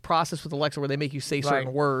gone through this process with Alexa where they make you say certain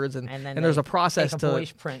Right. words, and then there's they a process take to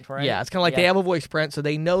voice print, right? Yeah, it's kind of like they Yeah. have a voice print, so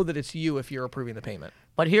they know that it's you if you're approving the payment.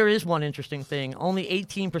 But here is one interesting thing. Only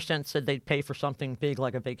 18% said they'd pay for something big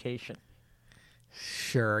like a vacation.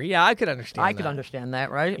 Sure, yeah, I could understand. I could that. understand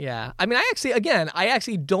that, right? Yeah, I mean, I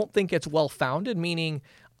actually don't think it's well founded. Meaning,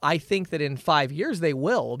 I think that in 5 years they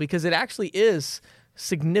will, because it actually is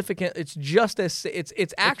significant. It's just as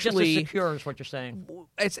it's actually just as secure as what you're saying.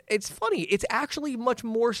 it's funny. It's actually much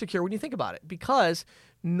more secure when you think about it, because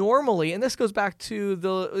normally, and this goes back to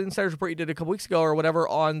the Insider's report you did a couple weeks ago or whatever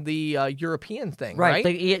on the European thing, right?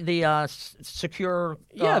 The secure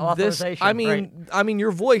authorization. I mean,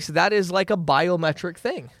 your voice, that is like a biometric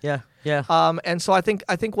thing. yeah, yeah. And so I think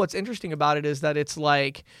what's interesting about it is that it's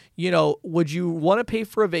like, you know, would you want to pay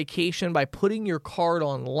for a vacation by putting your card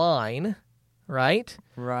online, right?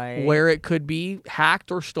 Right. Where it could be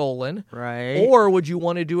hacked or stolen. Right. Or would you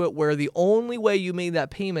want to do it where the only way you made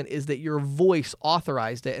that payment is that your voice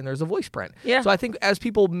authorized it and there's a voice print? Yeah. So I think as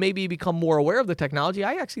people maybe become more aware of the technology,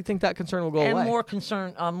 I actually think that concern will go and away. more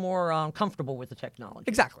comfortable with the technology.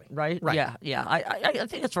 Exactly. Right. Right. Yeah. Yeah. I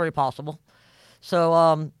think it's very possible.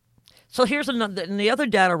 So so here's another. And the other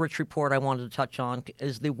data-rich report I wanted to touch on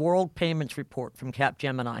is the World Payments Report from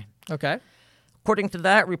Capgemini. Okay. According to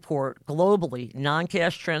that report, globally,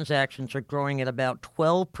 non-cash transactions are growing at about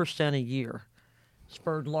 12% a year,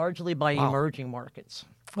 spurred largely by emerging markets.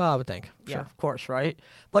 Well, I would think. Yeah, Sure. of course, right?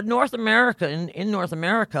 But North America, in North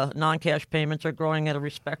America, non-cash payments are growing at a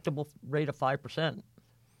respectable rate of 5%.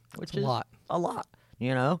 which a is lot. a lot,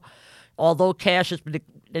 you know. Although cash has been,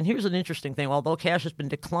 and here's an interesting thing, although cash has been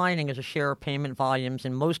declining as a share of payment volumes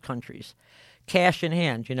in most countries, cash in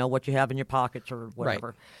hand, you know, what you have in your pockets or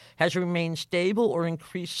whatever, has remained stable or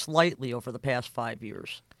increased slightly over the past 5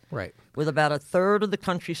 years. Right. With about a third of the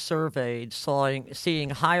countries surveyed seeing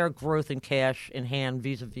higher growth in cash in hand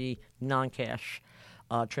vis-a-vis non-cash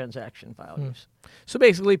transaction values. So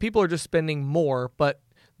basically, people are just spending more, but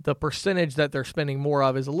the percentage that they're spending more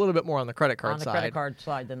of is a little bit more on the credit card On the side. credit card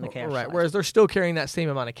side than the cash Right. side. Whereas they're still carrying that same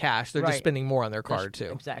amount of cash. They're just Right. spending more on their card,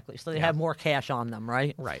 too. Exactly. So they have more cash on them,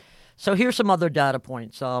 right? Right. So here's some other data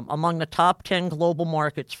points. Among the top 10 global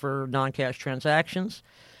markets for non-cash transactions,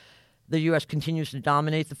 the U.S. continues to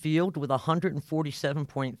dominate the field with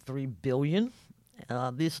 $147.3 billion.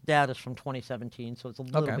 This data is from 2017, so it's a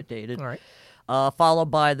little bit dated. All right. Followed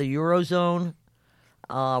by the Eurozone.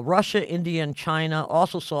 Russia, India, and China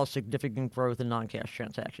also saw significant growth in non-cash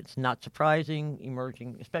transactions. Not surprising,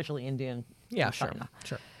 emerging, especially India and China.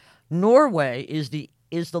 Sure. Norway is the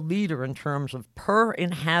leader in terms of per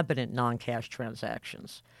inhabitant non-cash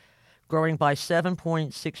transactions, growing by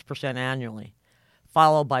 7.6% annually,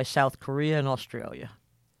 followed by South Korea and Australia.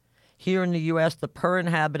 Here in the U.S., the per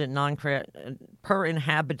inhabitant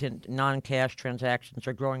non-cash transactions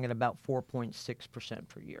are growing at about 4.6%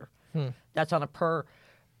 per year. That's on a per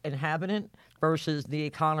inhabitant versus the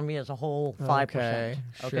economy as a whole, 5%. Okay,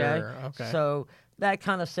 sure, okay. So that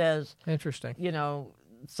kind of says, Interesting. you know,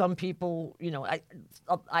 some people, you know,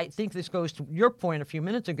 I think this goes to your point a few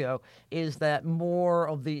minutes ago, is that more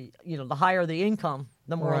of the, you know, the higher the income,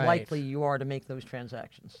 the more Right. likely you are to make those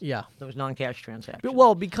transactions. Yeah. Those non-cash transactions.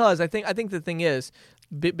 Well, because I think the thing is,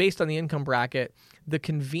 based on the income bracket, the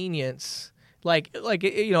convenience, like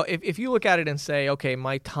you know, if you look at it and say, okay,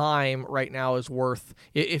 my time right now is worth,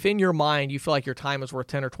 if in your mind you feel like your time is worth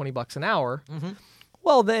 $10 or $20 an hour,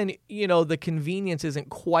 well, then you know the convenience isn't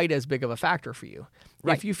quite as big of a factor for you.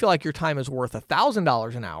 Right. If you feel like your time is worth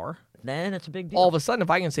 $1,000 an hour, Then it's a big deal. all of a sudden, if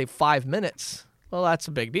I can save 5 minutes, well, that's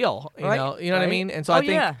a big deal. You Right, know what I right. mean? And so Oh, I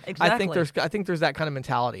think yeah, exactly. I think there's that kind of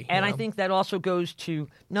mentality. And you I know? think that also goes to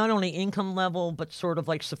not only income level, but sort of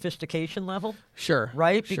like sophistication level, sure,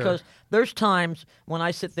 right? sure. Because there's times when I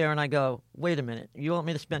sit there and I go, wait a minute, you want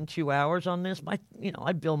me to spend 2 hours on this?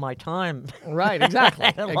 I bill my time. Right,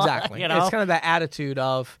 exactly, A lot, exactly. you know? It's kind of that attitude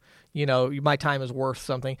of, you know, my time is worth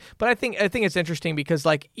something. But I think it's interesting because,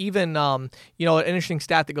 like, even you know, an interesting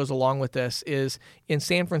stat that goes along with this is in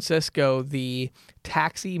San Francisco, the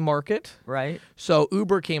taxi market. Right, So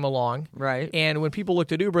Uber came along, right. and when people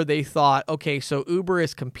looked at Uber, they thought, okay, so Uber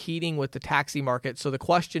is competing with the taxi market. So the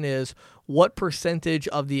question is, what percentage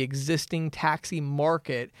of the existing taxi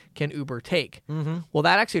market can Uber take? Mm-hmm. Well,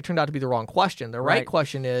 that actually turned out to be the wrong question. The right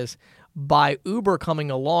question is, by Uber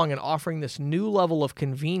coming along and offering this new level of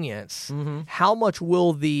convenience, how much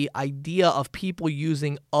will the idea of people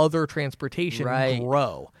using other transportation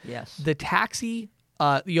grow? Yes. The taxi,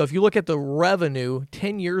 you know, if you look at the revenue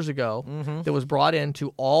 10 years ago that was brought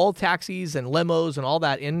into all taxis and limos and all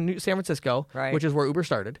that in San Francisco, Right. which is where Uber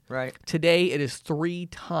started, Right. today it is 3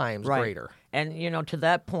 times greater. And, you know, to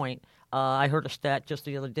that point, I heard a stat just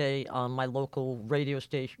the other day on my local radio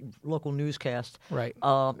station, local newscast Right.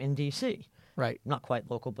 in D.C. Right. Not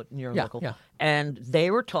quite local, but near Yeah, local. yeah. And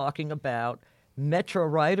they were talking about metro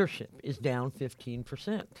ridership is down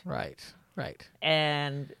 15%. Right. Right.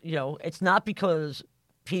 And, you know, it's not because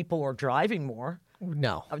people are driving more.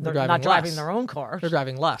 No. They're driving not driving less. their own cars. They're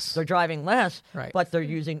driving less. They're driving less, Right. but they're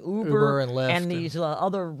using Uber and Lyft and these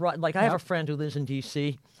other, like I have a friend who lives in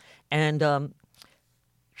D.C., and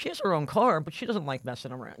she has her own car, but she doesn't like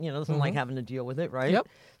messing around, you know, doesn't like having to deal with it, right? Yep.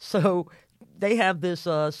 So they have this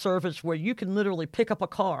service where you can literally pick up a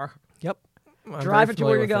car, Yep. I'm drive very it to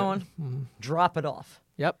where familiar you're with it. going, drop it off.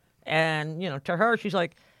 Yep. And, you know, to her, she's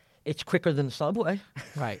like, it's quicker than the subway.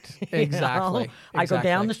 Right. You Exactly. know? I go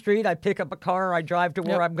down the street, I pick up a car, I drive to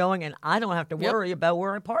where Yep. I'm going, and I don't have to worry about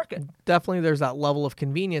where I park it. Definitely there's that level of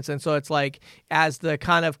convenience. And so it's like as the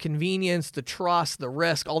kind of convenience, the trust, the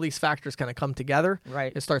risk, all these factors kind of come together,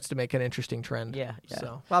 Right. it starts to make an interesting trend. Yeah, yeah.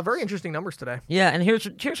 So, wow, very interesting numbers today. Yeah, and here's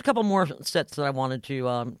a couple more sets that I wanted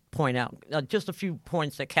to point out. Just a few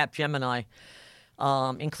points that Capgemini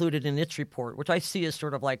included in its report, which I see as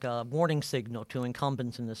sort of like a warning signal to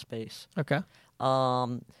incumbents in this space. Okay.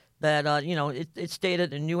 That you know, it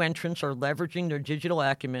stated that new entrants are leveraging their digital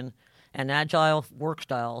acumen and agile work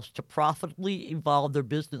styles to profitably evolve their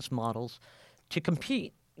business models to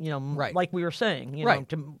compete. You know, Right. like we were saying, you Right.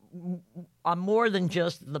 know, on more than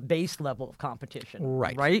just the base level of competition.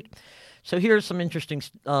 Right. Right. So here's some interesting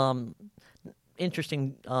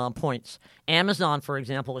interesting points. Amazon, for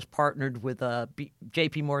example, is partnered with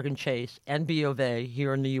J.P. Morgan Chase and B of A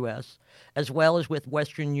here in the U.S., as well as with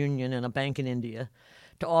Western Union and a bank in India,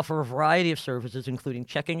 to offer a variety of services, including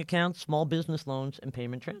checking accounts, small business loans, and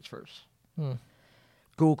payment transfers.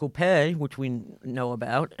 Google Pay, which we know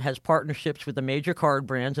about, has partnerships with the major card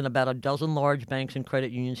brands and about a dozen large banks and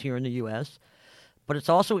credit unions here in the U.S., but it's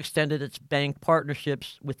also extended its bank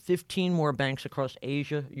partnerships with 15 more banks across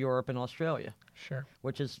Asia, Europe, and Australia. Sure.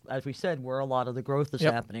 Which is, as we said, where a lot of the growth is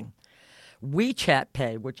happening. WeChat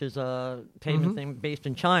Pay, which is a payment thing based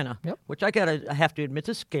in China, which I have to admit,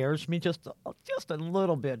 this scares me just a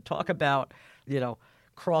little bit. Talk about,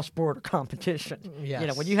 cross-border competition.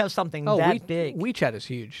 Yes. When you have something big. WeChat is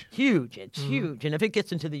huge. Huge. It's huge. And if it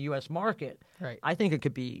gets into the U.S. market, right. I think it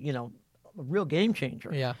could be, a real game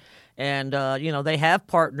changer. Yeah. And, they have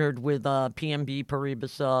partnered with PNB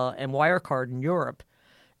Paribas and Wirecard in Europe.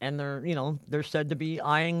 And they're said to be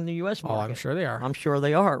eyeing the U.S. market. Oh, I'm sure they are. I'm sure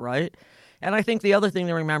they are, right? And I think the other thing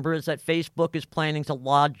to remember is that Facebook is planning to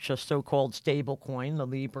launch a so-called stable coin, the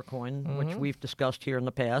Libra coin, which we've discussed here in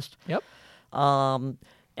the past. Yep. And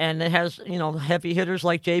it has, heavy hitters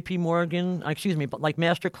like J.P. Morgan, but like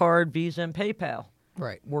MasterCard, Visa, and PayPal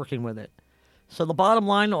working with it. So the bottom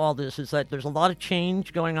line to all this is that there's a lot of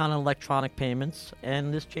change going on in electronic payments,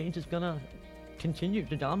 and this change is going to continue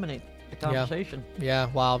to dominate the conversation. Yeah,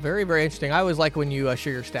 wow. Very, very interesting. I always like when you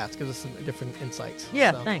share your stats because it's some different insights.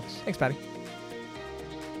 Yeah, so. Thanks. Thanks, Patty.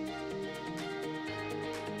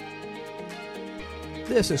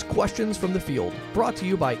 This is Questions from the Field, brought to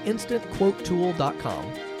you by InstantQuoteTool.com.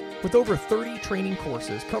 With over 30 training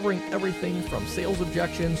courses covering everything from sales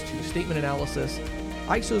objections to statement analysis,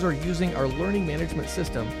 ISOs are using our learning management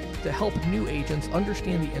system to help new agents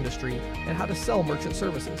understand the industry and how to sell merchant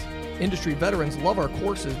services. Industry veterans love our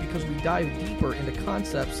courses because we dive deeper into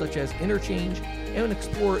concepts such as interchange and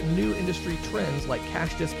explore new industry trends like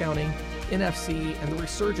cash discounting, NFC, and the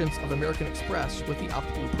resurgence of American Express with the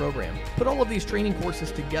OptBlue program. Put all of these training courses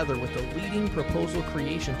together with the leading proposal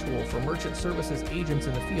creation tool for merchant services agents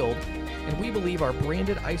in the field, and we believe our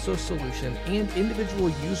branded ISO solution and individual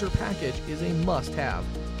user package is a must-have.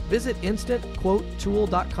 Visit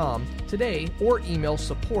InstantQuoteTool.com today or email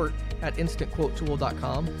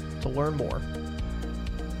support@InstantQuoteTool.com to learn more.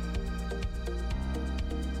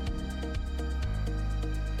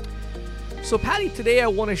 So, Patty, today I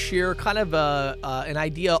want to share kind of an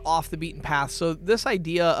idea off the beaten path. So this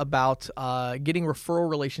idea about getting referral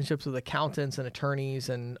relationships with accountants and attorneys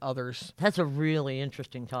and others. That's a really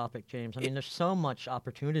interesting topic, James. I mean, there's so much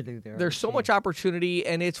opportunity there. There's so much opportunity,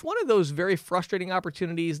 and it's one of those very frustrating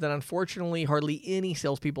opportunities that unfortunately hardly any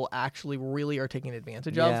salespeople actually really are taking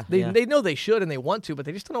advantage of. They know they should and they want to, but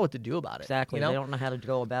they just don't know what to do about it. Exactly. They don't know how to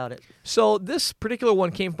go about it. So this particular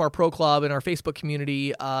one came from our Pro Club in our Facebook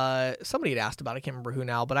community. Somebody had asked about it. I can't remember who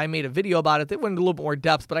now, but I made a video about it that went into a little bit more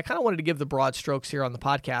depth, but I kind of wanted to give the broad strokes here on the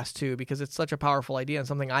podcast too, because it's such a powerful idea and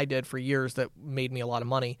something I did for years that made me a lot of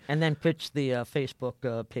money. And then pitch the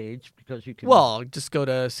Facebook page because you can... Well, just go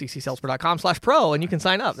to ccsalesper.com/pro and you can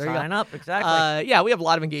sign up. There sign up, exactly. Yeah, we have a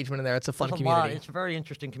lot of engagement in there. It's a fun community. It's a very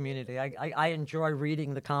interesting community. I enjoy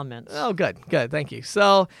reading the comments. Oh, good. Thank you.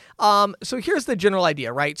 So, so here's the general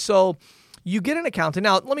idea, right? So you get an accountant.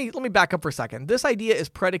 Now, let me back up for a second. This idea is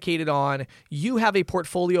predicated on you have a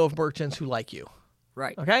portfolio of merchants who like you.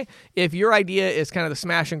 Right. Okay? If your idea is kind of the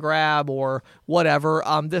smash and grab or whatever,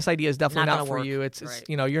 this idea is definitely not for you. It's right.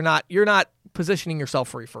 You're not positioning yourself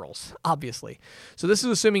for referrals, obviously. So this is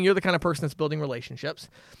assuming you're the kind of person that's building relationships.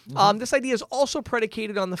 Mm-hmm. This idea is also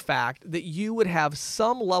predicated on the fact that you would have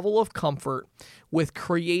some level of comfort with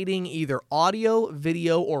creating either audio,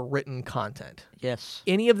 video, or written content. Yes.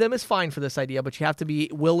 Any of them is fine for this idea, but you have to be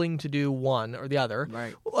willing to do one or the other.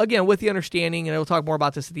 Right. Again, with the understanding, and we'll talk more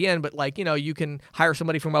about this at the end, but you can hire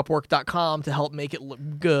somebody from Upwork.com to help make it look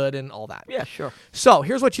good and all that. Yeah, sure. So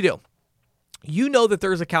here's what you do. You know that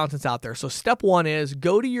there's accountants out there. So step one is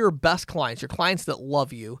go to your best clients, your clients that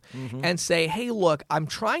love you, and say, hey, look, I'm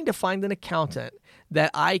trying to find an accountant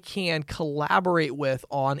that I can collaborate with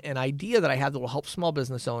on an idea that I have that will help small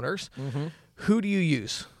business owners. Who do you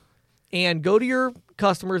use? And go to your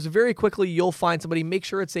customers. Very quickly, you'll find somebody. Make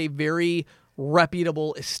sure it's a very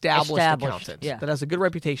reputable, established accountant that has a good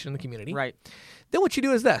reputation in the community. Right. Then what you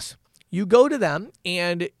do is this. You go to them,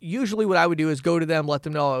 and usually what I would do is go to them, let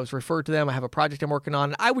them know I was referred to them, I have a project I'm working on,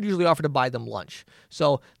 and I would usually offer to buy them lunch.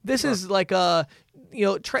 So this is like a,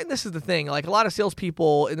 this is the thing. Like a lot of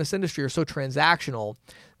salespeople in this industry are so transactional,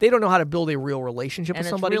 they don't know how to build a real relationship with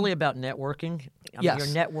somebody. And it's really about networking. Yes.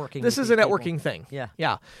 You're networking. This with is a these networking people. thing. Yeah.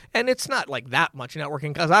 Yeah. And it's not like that much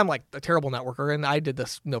networking because I'm like a terrible networker and I did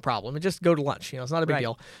this no problem. And just go to lunch. It's not a big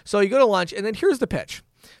deal. So you go to lunch and then here's the pitch.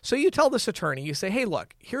 So you tell this attorney, you say, hey,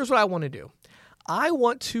 look, here's what I want to do. I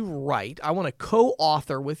want to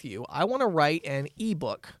co-author with you. I want to write an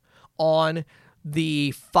ebook on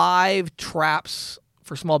the 5 traps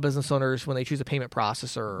for small business owners when they choose a payment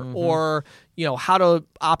processor, or how to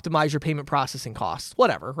optimize your payment processing costs,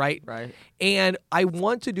 whatever, right? Right. And I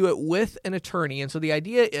want to do it with an attorney. And so the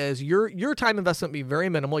idea is your time investment would be very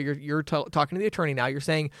minimal. You're talking to the attorney now. You're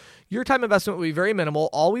saying your time investment would be very minimal.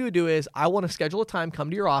 All we would do is I want to schedule a time, come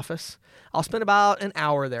to your office. I'll spend about an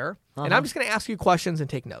hour there, and I'm just going to ask you questions and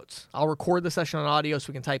take notes. I'll record the session on audio so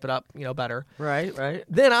we can type it up, better. Right.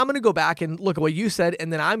 Then I'm going to go back and look at what you said,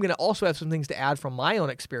 and then I'm going to also have some things to add from my own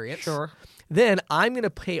experience. Sure. Then I'm going to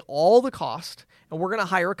pay all the cost, and we're going to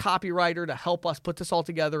hire a copywriter to help us put this all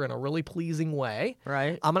together in a really pleasing way.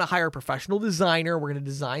 Right. I'm going to hire a professional designer. We're going to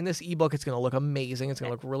design this ebook. It's going to look amazing. It's going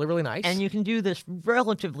to look really, really nice. And you can do this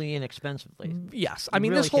relatively inexpensively. Yes. I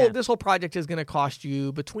mean, really this whole project is going to cost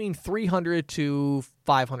you between $300 to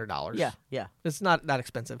 $500. Yeah. It's not that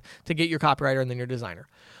expensive to get your copywriter and then your designer.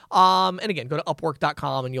 And again, go to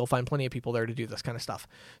Upwork.com and you'll find plenty of people there to do this kind of stuff.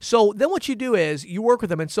 So then what you do is you work with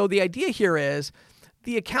them. And so the idea here is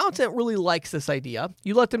the accountant really likes this idea.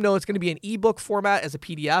 You let them know it's going to be an ebook format as a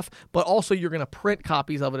PDF, but also you're going to print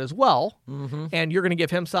copies of it as well. And you're going to give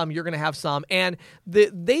him some, you're going to have some. And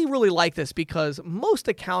they really like this because most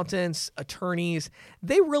accountants, attorneys,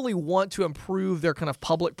 they really want to improve their kind of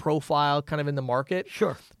public profile kind of in the market.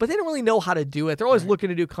 Sure. But they don't really know how to do it. They're always looking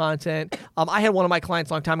to do content. I had one of my clients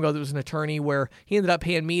a long time ago that was an attorney where he ended up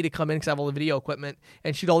paying me to come in because I have all the video equipment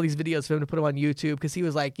and shoot all these videos for him to put them on YouTube because he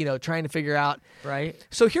was like, trying to figure out. Right.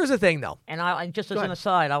 So here's the thing, though. And I just as an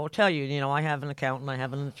aside, I will tell you, I have an accountant, I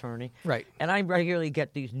have an attorney. Right. And I regularly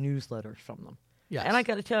get these newsletters from them. Yes. And I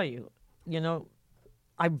got to tell you,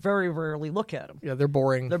 I very rarely look at them. Yeah, they're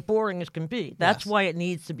boring. They're boring as can be. That's why it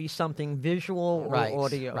needs to be something visual or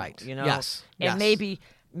audio. Right. Yes. And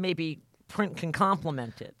maybe print can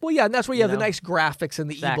complement it. Well, yeah, and that's where you have the nice graphics in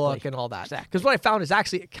the Exactly. ebook and all that. Exactly. Because what I found is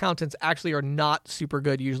actually accountants actually are not super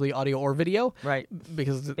good usually audio or video. Right.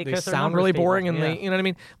 Because they they're sound numbers really people, boring and yeah. they, you know what I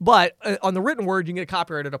mean? But on the written word, you can get a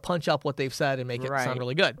copywriter to punch up what they've said and make it sound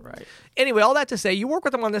really good. Right. Anyway, all that to say, you work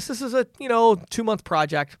with them on this. This is a 2-month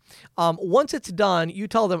project. Once it's done, you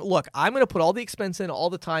tell them, look, I'm going to put all the expense in, all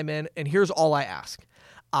the time in, and here's all I ask.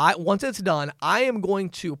 Once it's done, I am going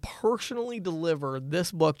to personally deliver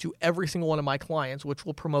this book to every single one of my clients, which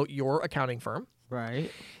will promote your accounting firm. Right.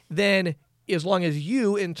 Then, as long as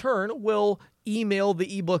you, in turn, will email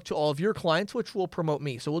the ebook to all of your clients, which will promote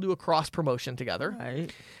me. So we'll do a cross-promotion together.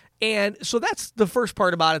 Right. And so that's the first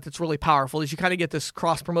part about it that's really powerful is you kind of get this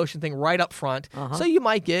cross-promotion thing right up front. So you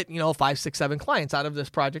might get, 5, 6, 7 clients out of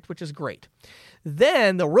this project, which is great.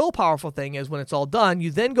 Then the real powerful thing is when it's all done,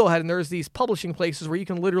 you then go ahead and there's these publishing places where you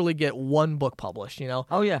can literally get one book published,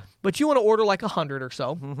 Oh, yeah. But you want to order like 100 or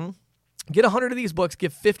so. Get 100 of these books,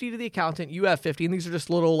 give 50 to the accountant, you have 50, and these are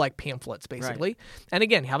just little like pamphlets, basically. Right. And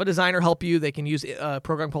again, have a designer help you. They can use a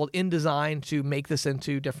program called InDesign to make this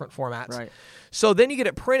into different formats. Right. So then you get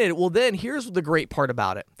it printed. Well, then here's the great part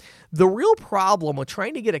about it. The real problem with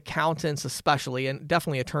trying to get accountants especially, and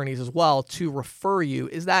definitely attorneys as well, to refer you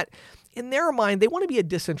is that in their mind, they want to be a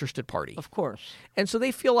disinterested party. Of course. And so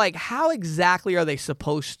they feel like, how exactly are they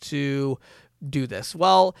supposed to do this?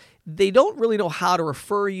 Well, they don't really know how to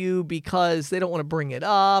refer you because they don't want to bring it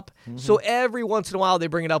up. So every once in a while, they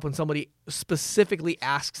bring it up when somebody specifically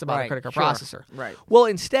asks about a credit card processor. Right. Well,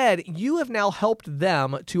 instead, you have now helped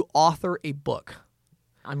them to author a book.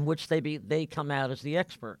 On which they come out as the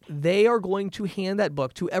expert. They are going to hand that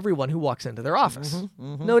book to everyone who walks into their office.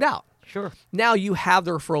 No doubt. Sure. Now you have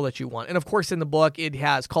the referral that you want. And of course, in the book, it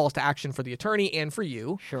has calls to action for the attorney and for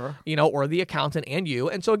you. Sure. Or the accountant and you.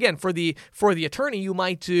 And so again, for the attorney, you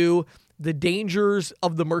might do the dangers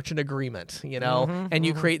of the merchant agreement, and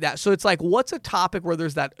you create that. So it's like, what's a topic where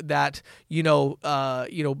there's that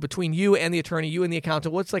between you and the attorney, you and the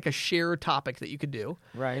accountant, what's like a shared topic that you could do?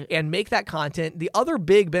 Right. And make that content. The other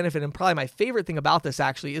big benefit, and probably my favorite thing about this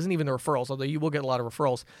actually, isn't even the referrals, although you will get a lot of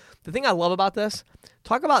referrals. The thing I love about this,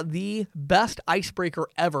 talk about the best icebreaker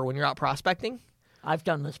ever when you're out prospecting. I've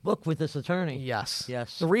done this book with this attorney. Yes.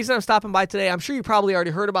 Yes. The reason I'm stopping by today, I'm sure you probably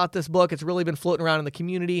already heard about this book. It's really been floating around in the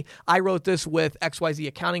community. I wrote this with XYZ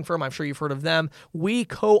Accounting Firm. I'm sure you've heard of them. We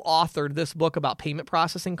co-authored this book about payment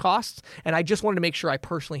processing costs, and I just wanted to make sure I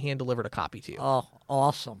personally hand-delivered a copy to you. Oh,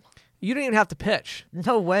 awesome. You don't even have to pitch.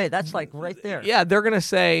 No way. That's like right there. Yeah, they're going to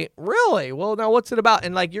say, really? Well, now what's it about?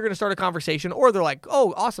 And like, you're going to start a conversation, or they're like,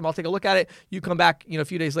 oh, awesome, I'll take a look at it. You come back, a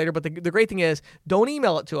few days later. But the great thing is, don't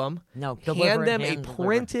email it to them. No, hand them a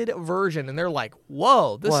printed version, and they're like,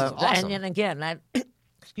 whoa, this is awesome. And again, that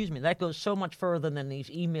excuse me, that goes so much further than these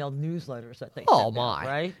emailed newsletters that they Oh send out, my!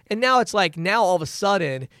 right? And now it's like, now all of a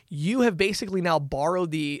sudden, you have basically now borrowed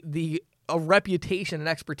the a reputation and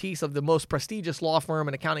expertise of the most prestigious law firm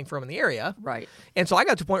and accounting firm in the area. Right. And so I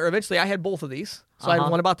got to a point where eventually I had both of these. So I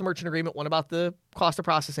had one about the merchant agreement, one about the cost of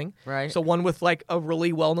processing. Right. So one with like a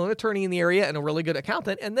really well-known attorney in the area and a really good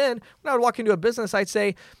accountant. And then when I would walk into a business, I'd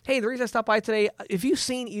say, hey, the reason I stopped by today, if you've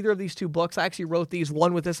seen either of these two books, I actually wrote these,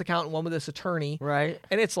 one with this accountant, one with this attorney. Right.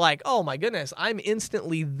 And it's like, oh my goodness, I'm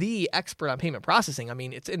instantly the expert on payment processing. I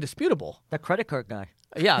mean, it's indisputable. The credit card guy.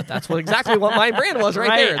 Yeah, that's exactly what my brand was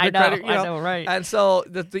right there. I know, right. And so,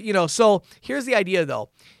 so here's the idea, though.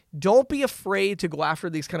 Don't be afraid to go after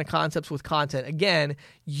these kind of concepts with content. Again,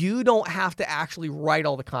 you don't have to actually write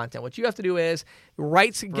all the content. What you have to do is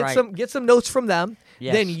get some notes from them.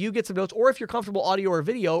 Yes. Then you get some notes, or if you're comfortable audio or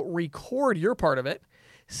video, record your part of it.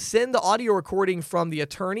 Send the audio recording from the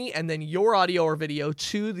attorney and then your audio or video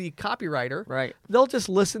to the copywriter. Right. They'll just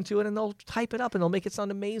listen to it and they'll type it up and they'll make it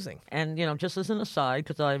sound amazing. And just as an aside,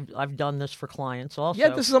 because I've done this for clients also.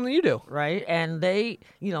 Yeah, this is something you do. Right. And they,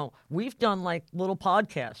 we've done like little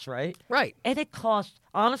podcasts, right? Right. And it costs,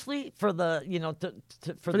 honestly, for the,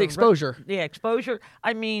 for the exposure. Exposure.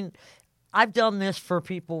 I mean, I've done this for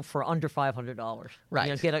people for under $500.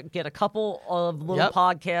 Right. Get a couple of little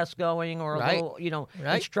podcasts going, or a little,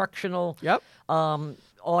 instructional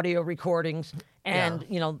audio recordings, and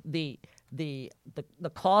the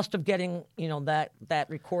cost of getting that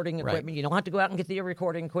recording equipment. You don't have to go out and get the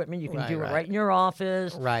recording equipment. You can do it right in your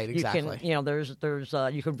office. Right. Exactly. You can there's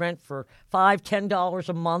you can rent for $5-10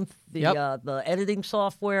 a month the editing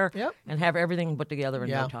software and have everything put together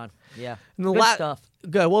in no time. Yeah. And the Good stuff.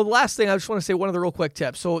 Good. Well, the last thing I just want to say, one of the real quick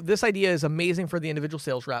tips. So this idea is amazing for the individual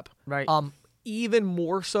sales rep. Right. Even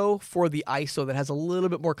more so for the ISO that has a little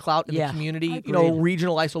bit more clout in the community. Agreed.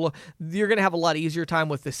 Regional ISO. You're going to have a lot easier time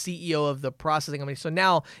with the CEO of the processing company. So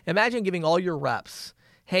now imagine giving all your reps,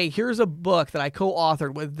 hey, here's a book that I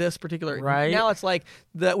co-authored with this particular. Right. Now it's like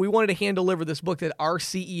that we wanted to hand deliver this book that our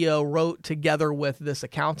CEO wrote together with this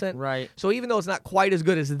accountant. Right. So even though it's not quite as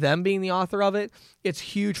good as them being the author of it, it's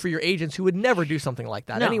huge for your agents who would never do something like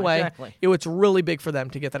that. No, anyway, exactly. It's really big for them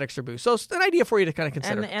to get that extra boost. So it's an idea for you to kind of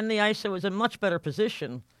consider. And the ISO is in a much better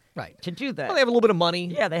position to do that. Well, they have a little bit of money.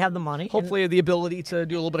 Yeah, they have the money. Hopefully the ability to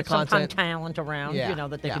do a little bit of content. Some talent around,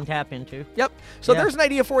 that they can tap into. Yep. So there's an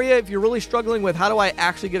idea for you. If you're really struggling with how do I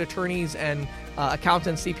actually get attorneys and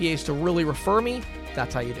accountants, CPAs to really refer me,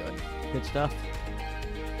 that's how you do it. Good stuff.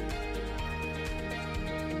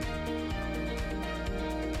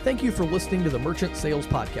 Thank you for listening to the Merchant Sales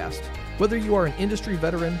Podcast. Whether you are an industry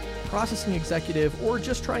veteran, processing executive, or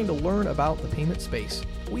just trying to learn about the payment space,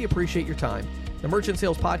 we appreciate your time. The Merchant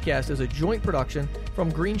Sales Podcast is a joint production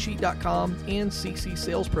from Greensheet.com and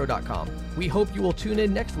CCSalesPro.com. We hope you will tune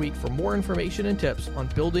in next week for more information and tips on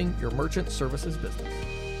building your merchant services business.